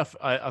this Jeff.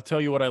 I'll tell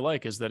you what I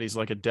like is that he's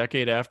like a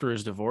decade after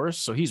his divorce.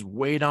 So he's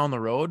way down the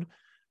road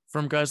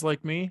from guys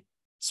like me.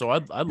 So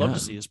I'd love to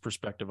see his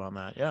perspective on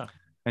that. Yeah.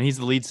 And he's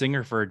the lead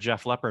singer for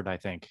Jeff Leppard, I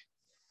think.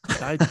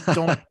 I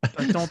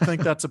don't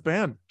think that's a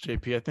band,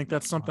 JP. I think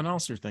that's something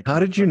else you're thinking. How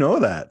did you know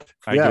that?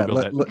 I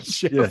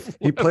Googled it. Yeah,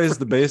 he plays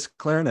the bass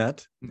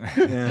clarinet,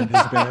 and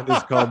his band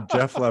is called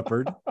Jeff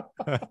Leppard.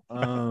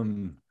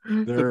 The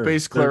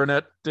bass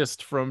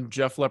clarinetist from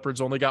Jeff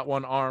Leppard's Only Got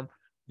One Arm.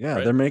 Yeah,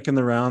 right? They're making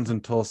the rounds in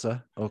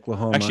Tulsa,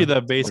 Oklahoma. Actually,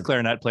 the bass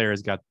clarinet player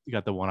has got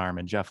the one arm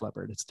in Jeff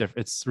Leppard. It's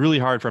different. It's really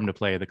hard for him to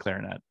play the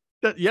clarinet.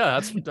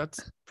 That's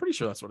pretty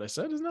sure that's what I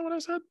said. Isn't that what I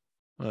said?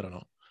 I don't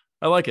know.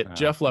 I like it.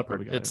 Jeff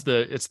Leppard. It's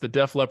the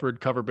Def Leppard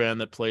cover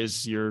band that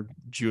plays your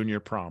junior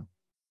prom.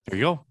 There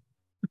you go.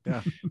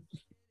 Yeah.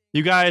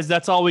 You guys,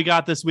 that's all we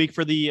got this week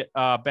for the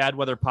Bad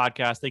Weather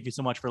Podcast. Thank you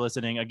so much for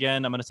listening.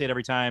 Again, I'm going to say it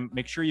every time.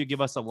 Make sure you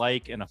give us a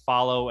like and a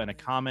follow and a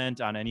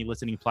comment on any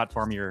listening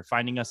platform you're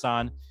finding us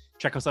on.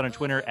 Check us out on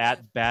Twitter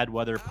at Bad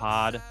Weather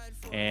Pod.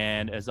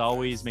 And as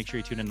always, make sure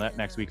you tune in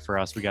next week for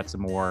us. We got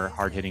some more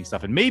hard-hitting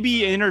stuff and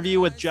maybe an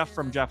interview with Jeff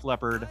from Jeff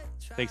Leppard.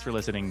 Thanks for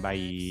listening.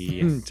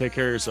 Bye. Take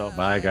care of yourself.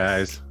 Bye,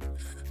 guys.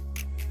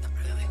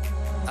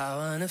 I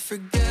wanna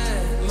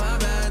forget my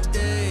bad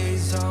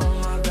days, all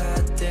my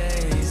bad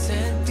days,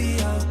 and be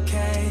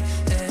okay,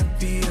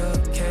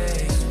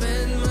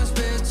 Spend my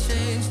spare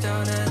change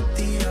down at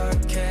the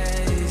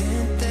arcade,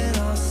 and then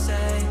I'll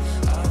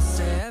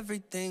say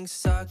everything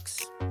sucks.